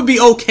 So it would be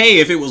okay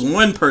if it was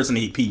one person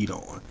he peed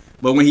on.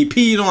 But when he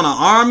peed on an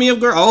army of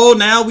girls, oh,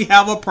 now we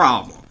have a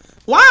problem.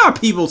 Why are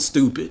people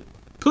stupid?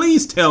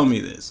 Please tell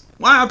me this.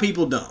 Why are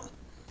people dumb?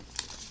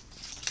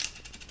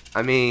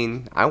 I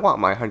mean, I want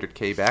my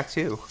 $100K back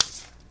too.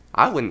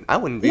 I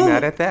wouldn't be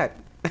mad at that.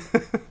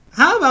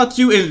 How about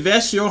you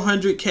invest your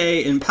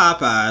 $100K in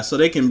Popeyes so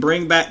they can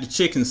bring back the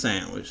chicken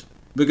sandwich?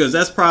 Because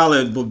that's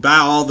probably buy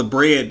all the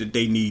bread that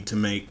they need to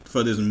make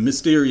for this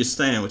mysterious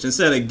sandwich,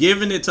 instead of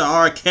giving it to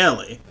R.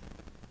 Kelly.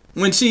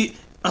 When she,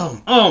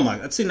 oh my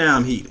God, see, now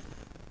I'm heated.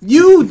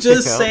 You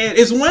just said,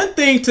 it's one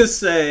thing to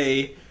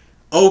say,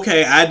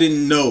 okay, I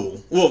didn't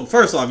know. Well,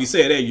 first off, you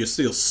said that, you're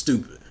still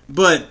stupid.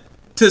 But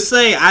to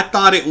say I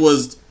thought it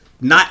was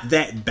not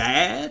that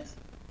bad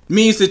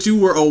means that you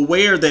were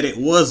aware that it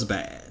was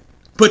bad,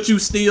 but you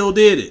still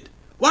did it.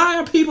 Why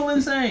are people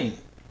insane?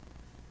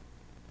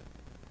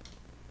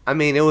 I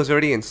mean, it was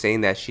already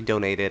insane that she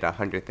donated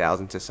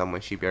 $100,000 to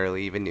someone she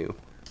barely even knew.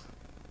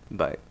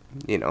 But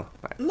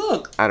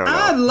look, I don't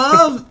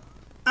know.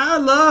 I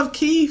love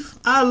Keith.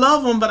 I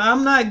love him, but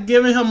I'm not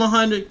giving him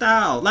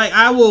 $100,000. Like,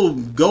 I will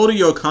go to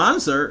your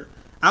concert.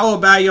 I will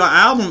buy your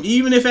album,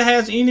 even if it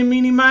has Eeny,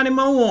 Meeny, Miny,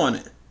 Mo on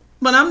it.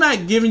 But I'm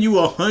not giving you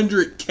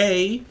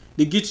 $100K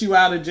to get you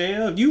out of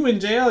jail. If you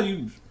in jail,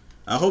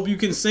 I hope you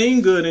can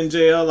sing good in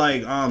jail,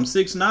 like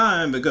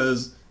 6ix9ine,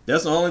 because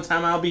that's the only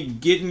time I'll be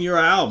getting your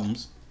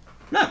albums.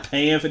 I'm not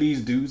paying for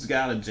these dudes to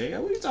get out of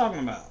jail. What are you talking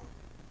about?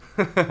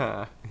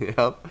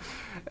 Yep.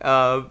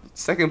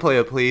 Second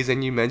Playa Please,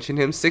 and you mentioned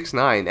him,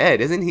 6ix9ine.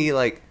 Ed, isn't he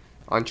like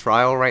on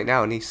trial right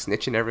now and he's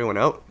snitching everyone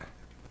out?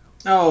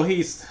 Oh,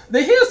 here's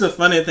the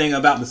funny thing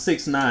about the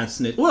 6ix9ine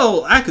snitch.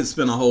 Well, I could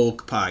spend a whole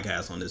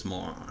podcast on this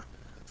moron.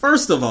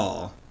 First of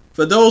all,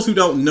 for those who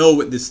don't know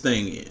what this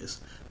thing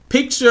is,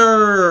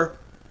 picture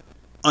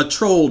a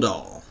troll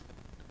doll.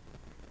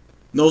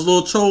 Those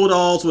little troll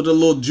dolls with the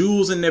little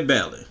jewels in their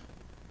belly.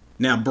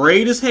 Now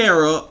braid his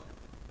hair up,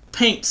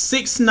 paint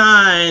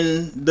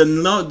 6ix9ine,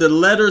 the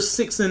letters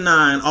 6 and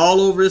 9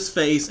 all over his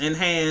face and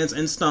hands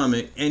and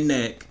stomach and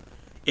neck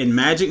in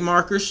magic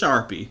marker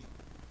Sharpie.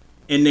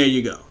 And there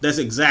you go. That's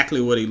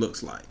exactly what he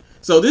looks like.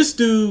 So this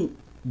dude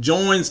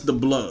joins the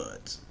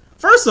Bloods.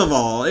 First of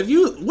all,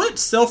 what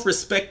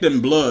self-respecting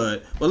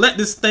blood will let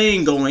this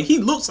thing go in? He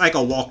looks like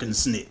a walking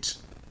snitch.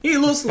 He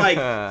looks like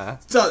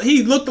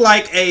he looked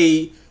like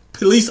a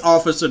police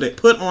officer that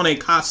put on a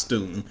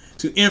costume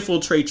to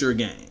infiltrate your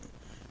gang.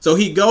 So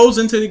he goes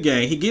into the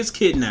gang, he gets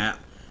kidnapped,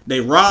 they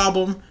rob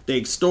him, they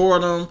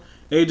extort him,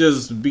 they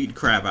just beat the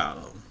crap out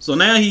of him. So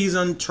now he's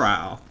on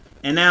trial,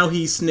 and now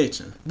he's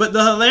snitching. But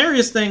the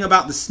hilarious thing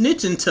about the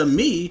snitching to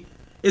me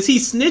is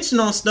he's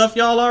snitching on stuff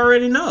y'all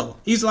already know.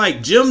 He's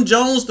like, Jim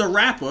Jones the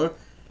rapper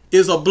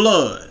is a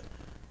blood.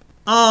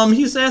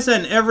 He says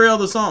that in every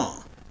other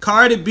song.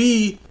 Cardi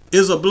B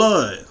is a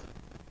blood.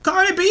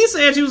 Cardi B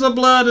said she was a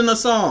blood in a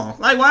song.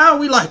 Like, why are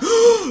we like,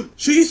 oh,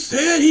 she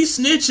said he's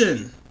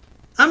snitching?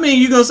 I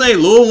mean, you gonna say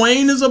Lil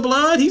Wayne is a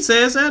blood? He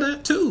says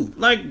that too.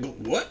 Like,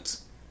 what?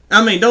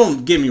 I mean,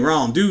 don't get me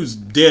wrong. Dude's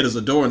dead as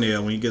a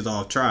doornail when he gets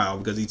off trial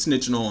because he's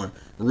snitching on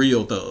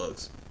real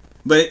thugs.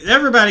 But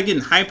everybody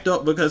getting hyped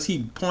up because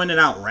he pointed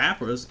out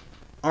rappers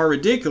are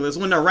ridiculous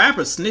when the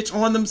rappers snitch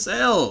on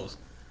themselves.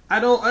 I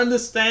don't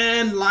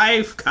understand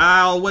life,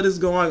 Kyle. What is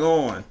going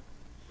on?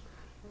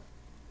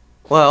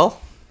 Well,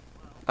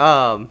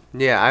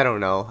 yeah, I don't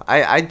know.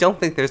 I don't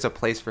think there's a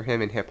place for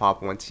him in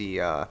hip-hop once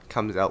he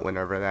comes out,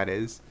 whenever that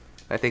is.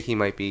 I think he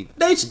might be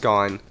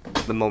gone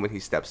the moment he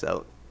steps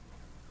out.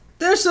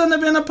 There shouldn't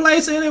have been a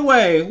place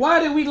anyway.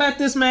 Why did we let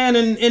this man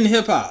in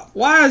hip-hop?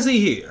 Why is he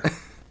here?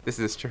 This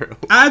is true.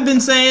 I've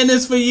been saying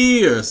this for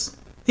years.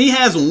 He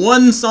has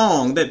one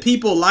song that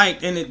people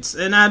like, and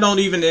I'm not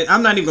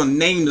even gonna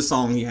name the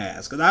song he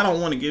has because I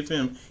don't want to give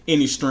him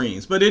any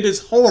streams. But it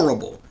is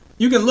horrible.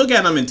 You can look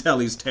at him and tell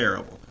he's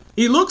terrible.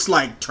 He looks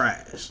like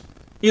trash.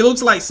 He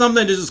looks like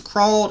something that just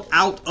crawled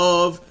out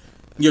of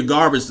your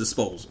garbage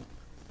disposal.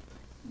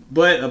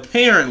 But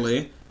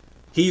apparently,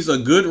 he's a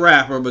good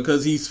rapper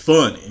because he's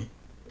funny.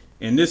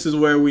 And this is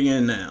where we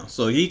in now.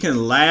 So he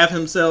can laugh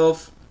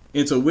himself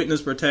into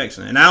witness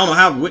protection. And I don't know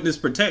how witness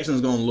protection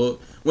is going to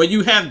look when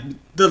you have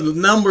the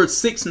number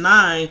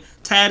 6ix9ine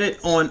tatted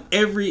on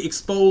every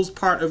exposed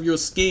part of your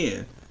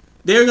skin.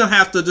 They're going to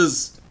have to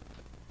just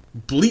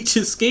bleach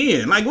his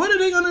skin. Like, what are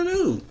they going to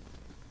do?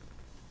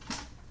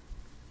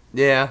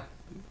 Yeah.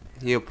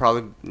 He'll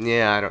probably...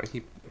 Yeah, I don't...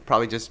 He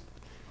probably just...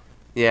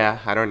 Yeah,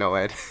 I don't know,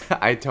 Ed.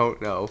 I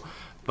don't know.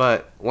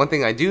 But one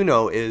thing I do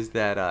know is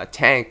that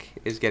Tank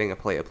is getting a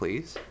Playa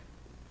Please.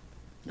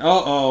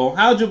 Uh-oh.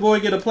 How'd your boy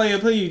get a Playa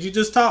Please? You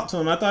just talked to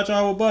him. I thought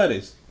y'all were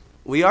buddies.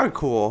 We are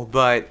cool,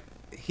 but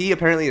he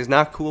apparently is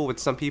not cool with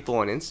some people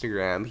on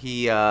Instagram.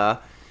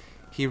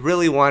 He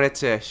really wanted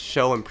to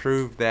show and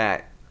prove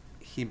that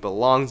he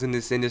belongs in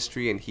this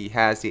industry and he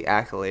has the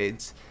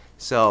accolades.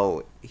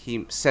 So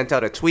he sent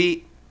out a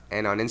tweet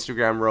and on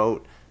Instagram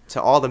wrote,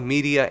 "To all the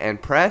media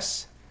and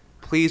press,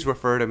 please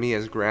refer to me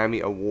as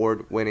Grammy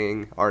Award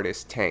winning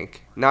artist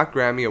Tank, not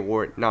Grammy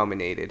Award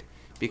nominated,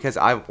 because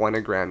I've won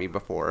a Grammy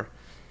before."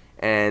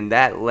 And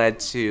that led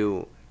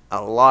to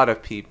a lot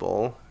of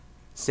people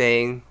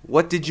saying,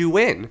 "What did you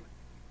win?"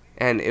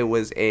 And it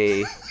was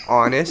a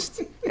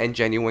honest and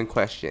genuine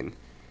question.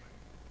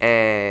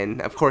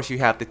 And of course you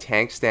have the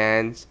Tank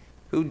stands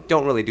who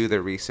don't really do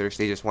their research.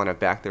 They just want to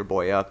back their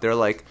boy up. They're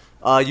like,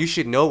 you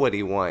should know what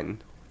he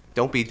won.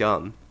 Don't be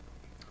dumb."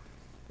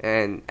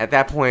 And at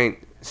that point,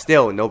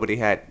 still nobody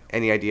had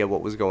any idea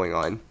what was going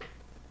on.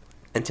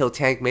 Until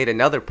Tank made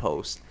another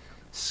post,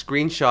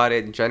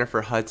 screenshotted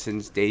Jennifer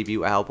Hudson's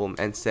debut album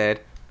and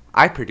said,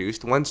 "I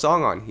produced one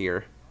song on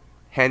here.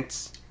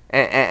 Hence,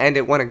 and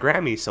it won a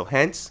Grammy, so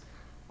hence,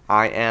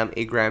 I am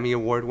a Grammy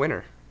Award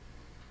winner."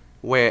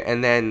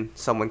 And then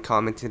someone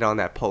commented on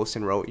that post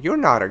and wrote, "You're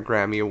not a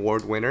Grammy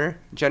Award winner.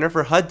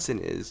 Jennifer Hudson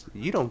is.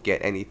 You don't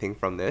get anything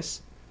from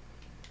this."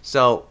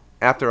 So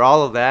after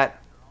all of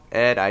that,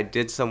 Ed, I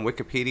did some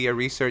Wikipedia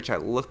research. I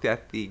looked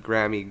at the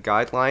Grammy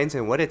guidelines,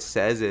 and what it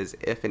says is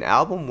if an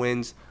album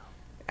wins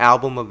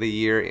Album of the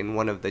Year in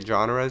one of the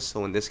genres,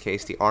 so in this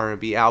case the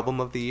R&B Album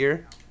of the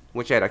Year,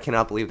 which Ed, I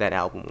cannot believe that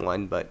album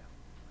won, but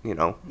you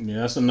know.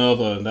 Yeah, that's a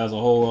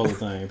whole other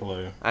thing,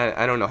 player.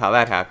 I don't know how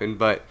that happened,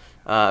 but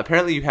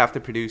apparently you have to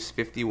produce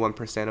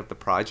 51% of the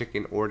project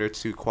in order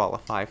to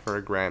qualify for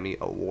a Grammy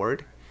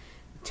Award.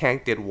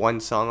 Tank did one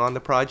song on the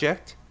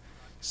project.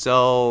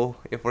 So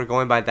if we're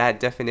going by that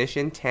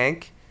definition,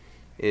 Tank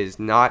is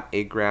not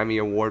a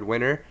Grammy Award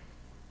winner.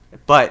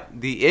 But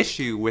the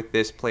issue with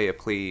this Playa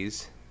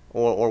Please,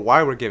 or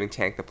why we're giving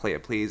Tank the Playa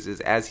Please, is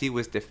as he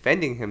was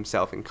defending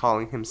himself and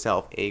calling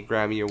himself a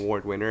Grammy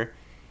Award winner,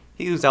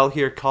 he was out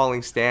here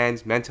calling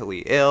stans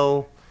mentally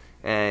ill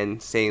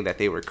and saying that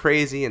they were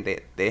crazy and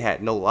they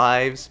had no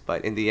lives.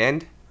 But in the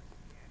end,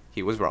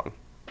 he was wrong.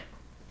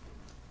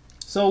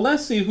 So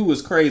let's see who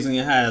is crazy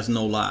and has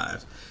no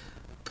lives.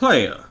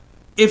 Player,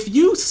 if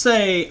you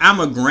say I'm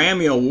a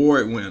Grammy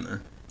Award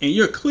winner and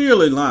you're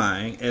clearly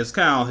lying, as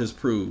Kyle has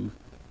proved,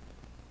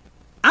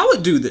 I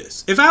would do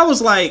this. If I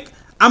was like,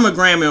 I'm a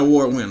Grammy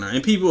Award winner,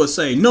 and people would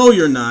say, no,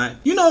 you're not,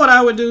 you know what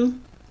I would do?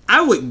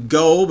 I would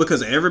go,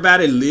 because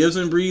everybody lives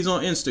and breathes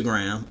on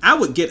Instagram, I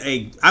would get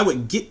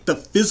the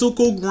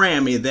physical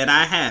Grammy that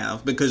I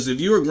have, because if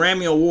you're a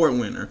Grammy Award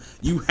winner,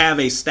 you have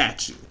a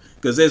statue,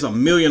 because there's a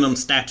million of them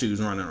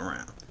statues running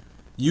around.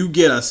 You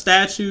get a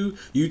statue,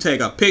 you take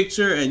a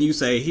picture, and you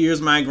say,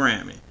 here's my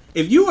Grammy.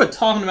 If you are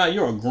talking about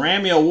you're a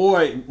Grammy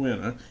Award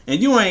winner,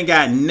 and you ain't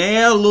got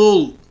no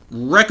little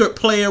record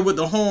player with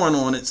the horn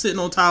on it sitting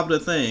on top of the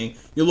thing,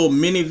 your little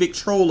mini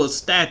Victrola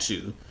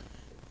statue,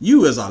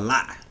 you is a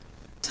lie.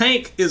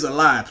 Tank is a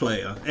lie,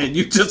 player, and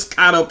you just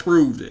kind of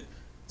proved it.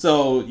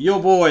 So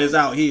your boy is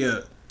out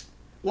here.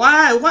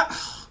 Why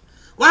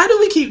do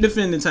we keep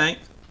defending Tank?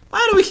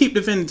 Why do we keep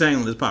defending Tank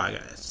on this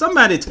podcast?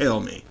 Somebody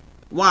tell me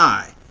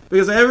why.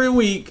 Because every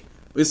week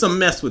it's a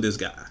mess with this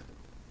guy.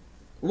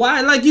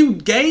 Why? Like, you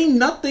gain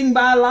nothing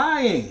by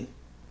lying.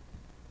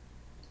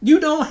 You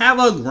don't have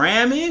a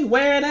Grammy?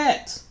 Where it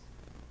at?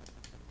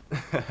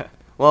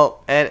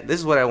 Well, Ed, this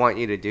is what I want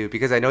you to do,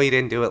 because I know you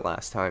didn't do it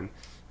last time.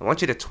 I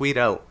want you to tweet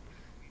out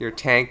your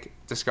Tank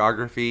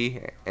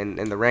discography and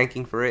the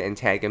ranking for it and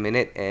tag him in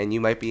it, and you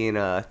might be in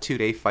a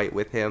 2-day fight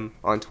with him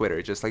on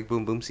Twitter, just like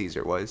Boom Boom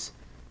Caesar was.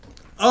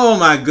 Oh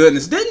my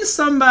goodness. Didn't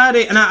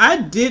somebody, and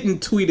I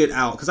didn't tweet it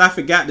out because I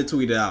forgot to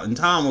tweet it out, and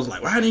Tom was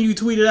like, why didn't you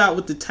tweet it out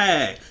with the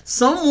tag?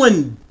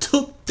 Someone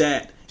took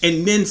that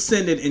and then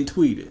sent it and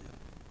tweeted.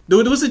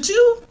 Was it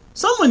you?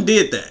 Someone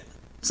did that.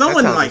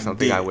 Someone that sounds like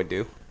something did. I would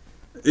do.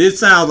 It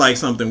sounds like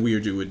something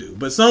weird you would do.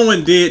 But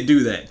someone did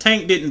do that.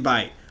 Tank didn't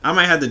bite. I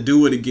might have to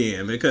do it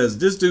again because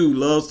this dude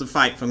loves to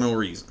fight for no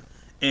reason.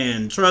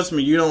 And trust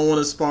me, you don't want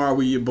to spar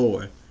with your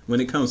boy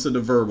when it comes to the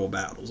verbal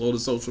battles or the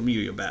social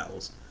media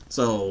battles.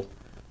 So,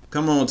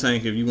 come on,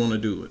 Tank, if you want to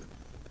do it.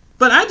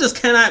 But I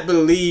just cannot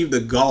believe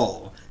the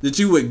gall that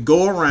you would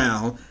go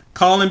around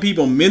calling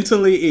people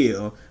mentally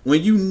ill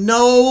when you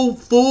know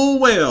full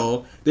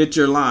well that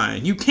you're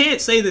lying. You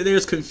can't say that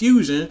there's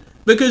confusion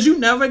Because you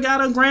never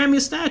got a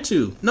Grammy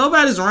statue.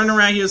 Nobody's running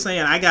around here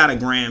saying, I got a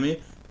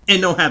Grammy,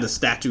 and don't have the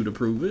statue to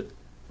prove it.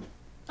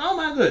 Oh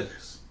my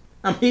goodness.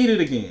 I'm heated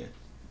again.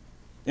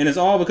 And it's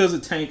all because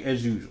of Tank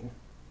as usual.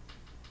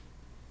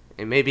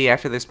 And maybe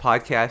after this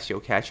podcast, you'll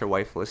catch your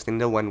wife listening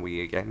to One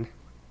We again.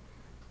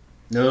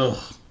 Ugh,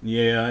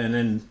 yeah, and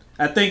then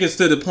I think it's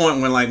to the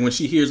point when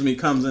she hears me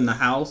comes in the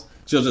house,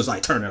 she'll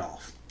just turn it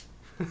off.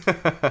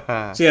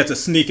 She has to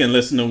sneak and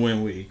listen to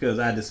When We, because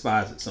I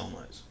despise it so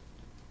much.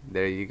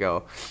 There you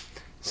go.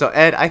 So,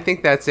 Ed, I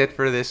think that's it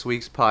for this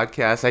week's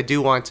podcast. I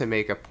do want to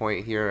make a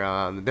point here.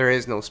 There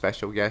is no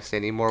special guest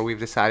anymore. We've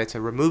decided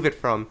to remove it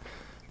from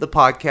the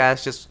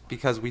podcast just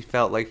because we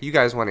felt like you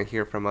guys want to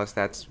hear from us.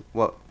 That's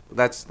what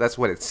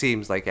it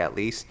seems like, at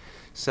least.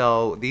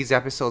 So these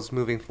episodes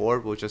moving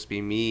forward will just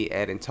be me,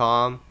 Ed, and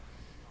Tom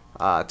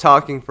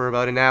talking for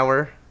about an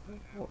hour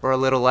or a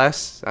little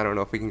less. I don't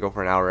know if we can go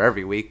for an hour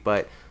every week,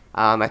 but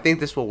I think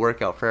this will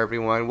work out for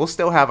everyone. We'll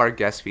still have our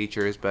guest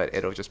features, but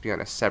it'll just be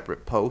on a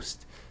separate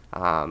post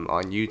on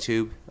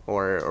YouTube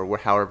or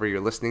however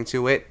you're listening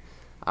to it.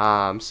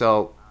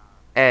 So,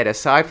 Ed,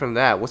 aside from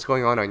that, what's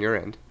going on your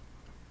end?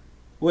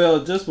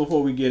 Well, just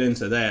before we get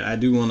into that, I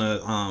do want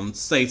to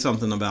say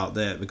something about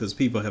that because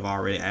people have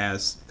already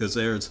asked, because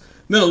there's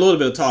been a little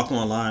bit of talk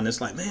online. It's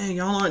like, man,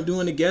 y'all aren't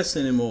doing the guests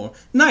anymore.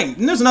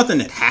 There's nothing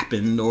that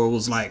happened or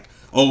was like,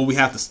 oh, we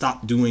have to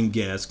stop doing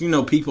guests.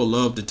 People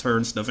love to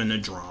turn stuff into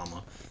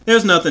drama.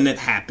 There's nothing that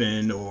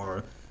happened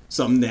or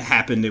something that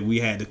happened that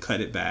we had to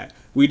cut it back.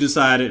 We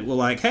decided,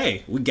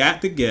 hey, we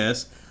got the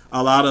guests.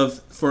 A lot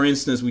of, for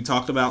instance, we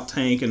talked about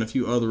Tank and a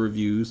few other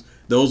reviews.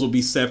 Those will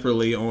be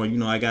separately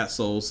on, I Got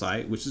Soul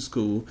site, which is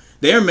cool.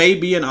 There may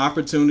be an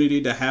opportunity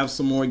to have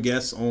some more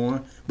guests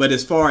on, but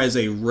as far as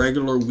a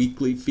regular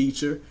weekly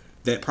feature,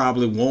 that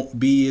probably won't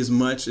be as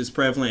much as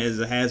prevalent as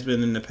it has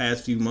been in the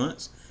past few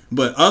months.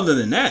 But other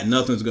than that,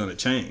 nothing's going to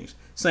change.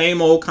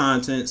 Same old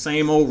content,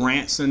 same old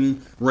rants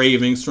and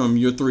ravings from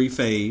your three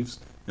faves,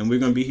 and we're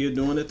going to be here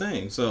doing the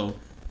thing. So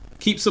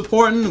keep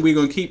supporting. We're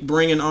going to keep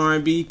bringing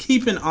R&B,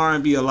 keeping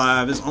R&B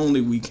alive as only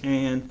we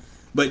can.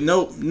 But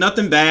no,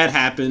 nothing bad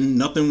happened.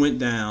 Nothing went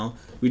down.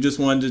 We just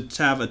wanted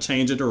to have a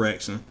change of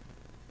direction.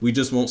 We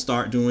just won't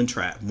start doing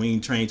trap. We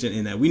ain't changing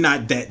in that. We're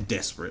not that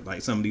desperate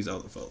like some of these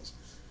other folks.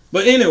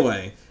 But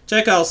anyway,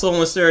 check out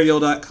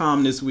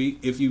soulandstereo.com this week.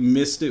 If you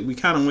missed it, we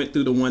kind of went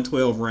through the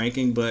 112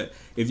 ranking. But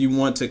if you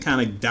want to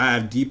kind of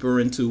dive deeper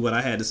into what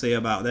I had to say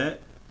about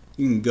that,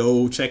 you can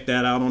go check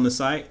that out on the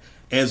site.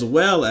 As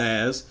well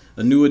as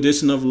a new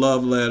edition of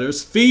Love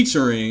Letters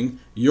featuring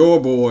your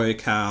boy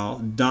Kyle,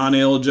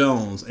 Donnell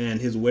Jones, and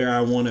his Where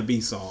I Wanna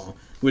Be song,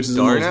 which is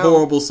the most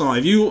horrible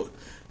song.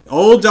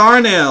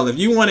 Darnell, if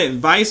you want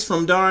advice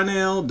from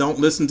Darnell, don't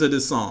listen to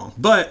this song.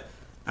 But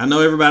I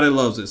know everybody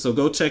loves it, so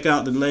go check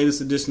out the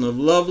latest edition of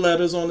Love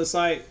Letters on the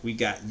site. We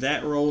got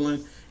that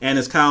rolling. And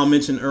as Kyle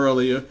mentioned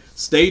earlier,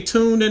 stay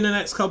tuned in the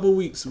next couple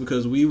weeks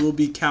because we will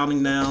be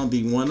counting down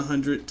the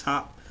 100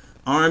 top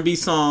R&B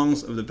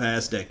songs of the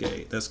past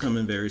decade. That's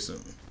coming very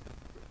soon.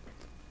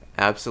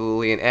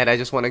 Absolutely. And Ed, I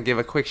just want to give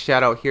a quick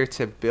shout out here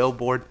to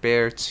Billboard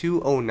Bear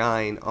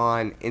 209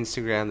 on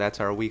Instagram. That's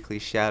our weekly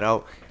shout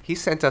out. He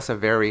sent us a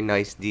very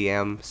nice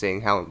DM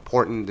saying how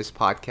important this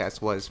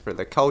podcast was for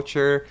the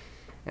culture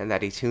and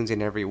that he tunes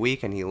in every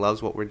week and he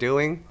loves what we're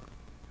doing.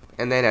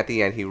 And then at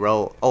the end he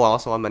wrote, oh,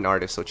 also I'm an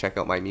artist, so check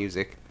out my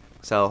music.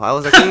 So I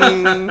was like,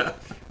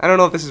 I don't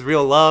know if this is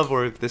real love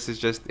or if this is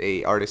just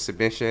a artist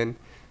submission.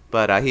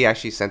 But he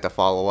actually sent a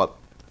follow-up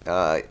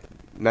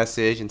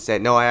message and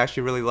said, no, I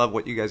actually really love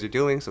what you guys are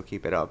doing, so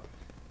keep it up.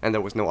 And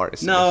there was no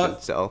artist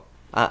submission, so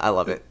I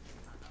love it.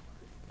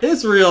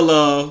 It's real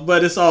love,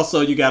 but it's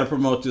also you got to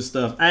promote your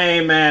stuff. I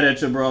ain't mad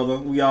at you, brother.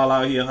 We all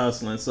out here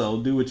hustling,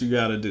 so do what you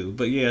got to do.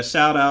 But yeah,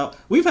 shout out.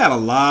 We've had a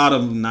lot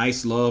of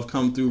nice love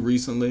come through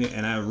recently,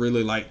 and I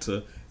really like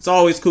to. It's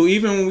always cool,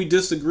 even when we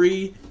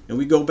disagree and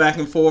we go back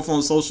and forth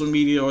on social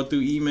media or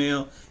through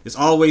email. It's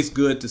always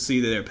good to see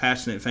that there are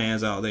passionate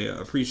fans out there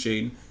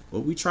appreciating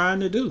what we're trying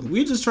to do.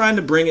 We're just trying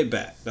to bring it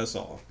back. That's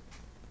all.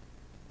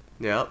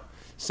 Yep.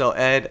 So,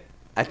 Ed,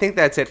 I think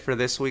that's it for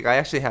this week. I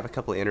actually have a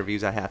couple of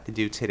interviews I have to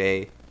do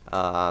today.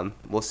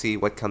 We'll see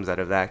what comes out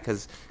of that.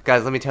 Because,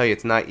 guys, let me tell you,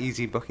 it's not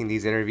easy booking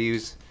these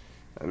interviews.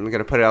 I'm going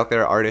to put it out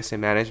there. Artists and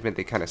management,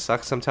 they kind of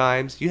suck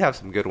sometimes. You have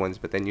some good ones,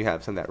 but then you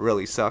have some that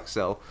really suck.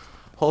 So,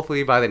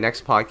 hopefully by the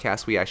next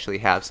podcast, we actually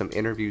have some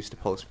interviews to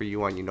post for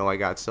you on I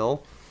Got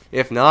Soul.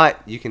 If not,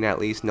 you can at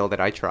least know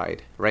that I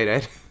tried. Right,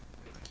 Ed?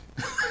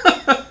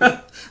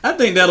 I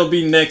think that'll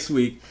be next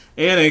week.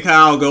 Ed and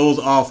Kyle goes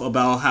off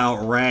about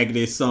how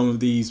raggedy some of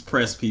these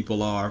press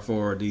people are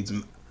for these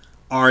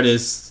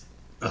artists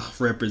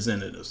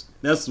representatives.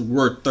 That's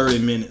worth 30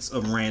 minutes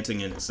of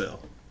ranting in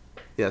itself.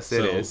 Yes,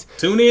 it is.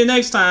 Tune in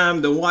next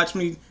time to watch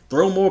me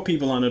throw more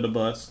people under the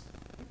bus.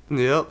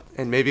 Yep,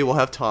 and maybe we'll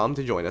have Tom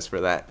to join us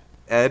for that.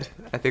 Ed,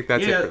 I think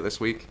that's it for this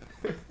week.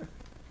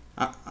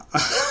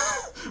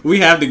 We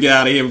have to get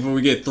out of here before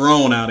we get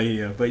thrown out of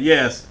here. But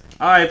yes.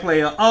 All right,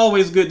 player.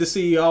 Always good to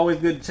see you. Always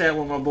good to chat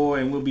with my boy.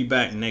 And we'll be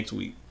back next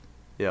week.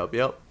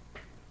 Yep.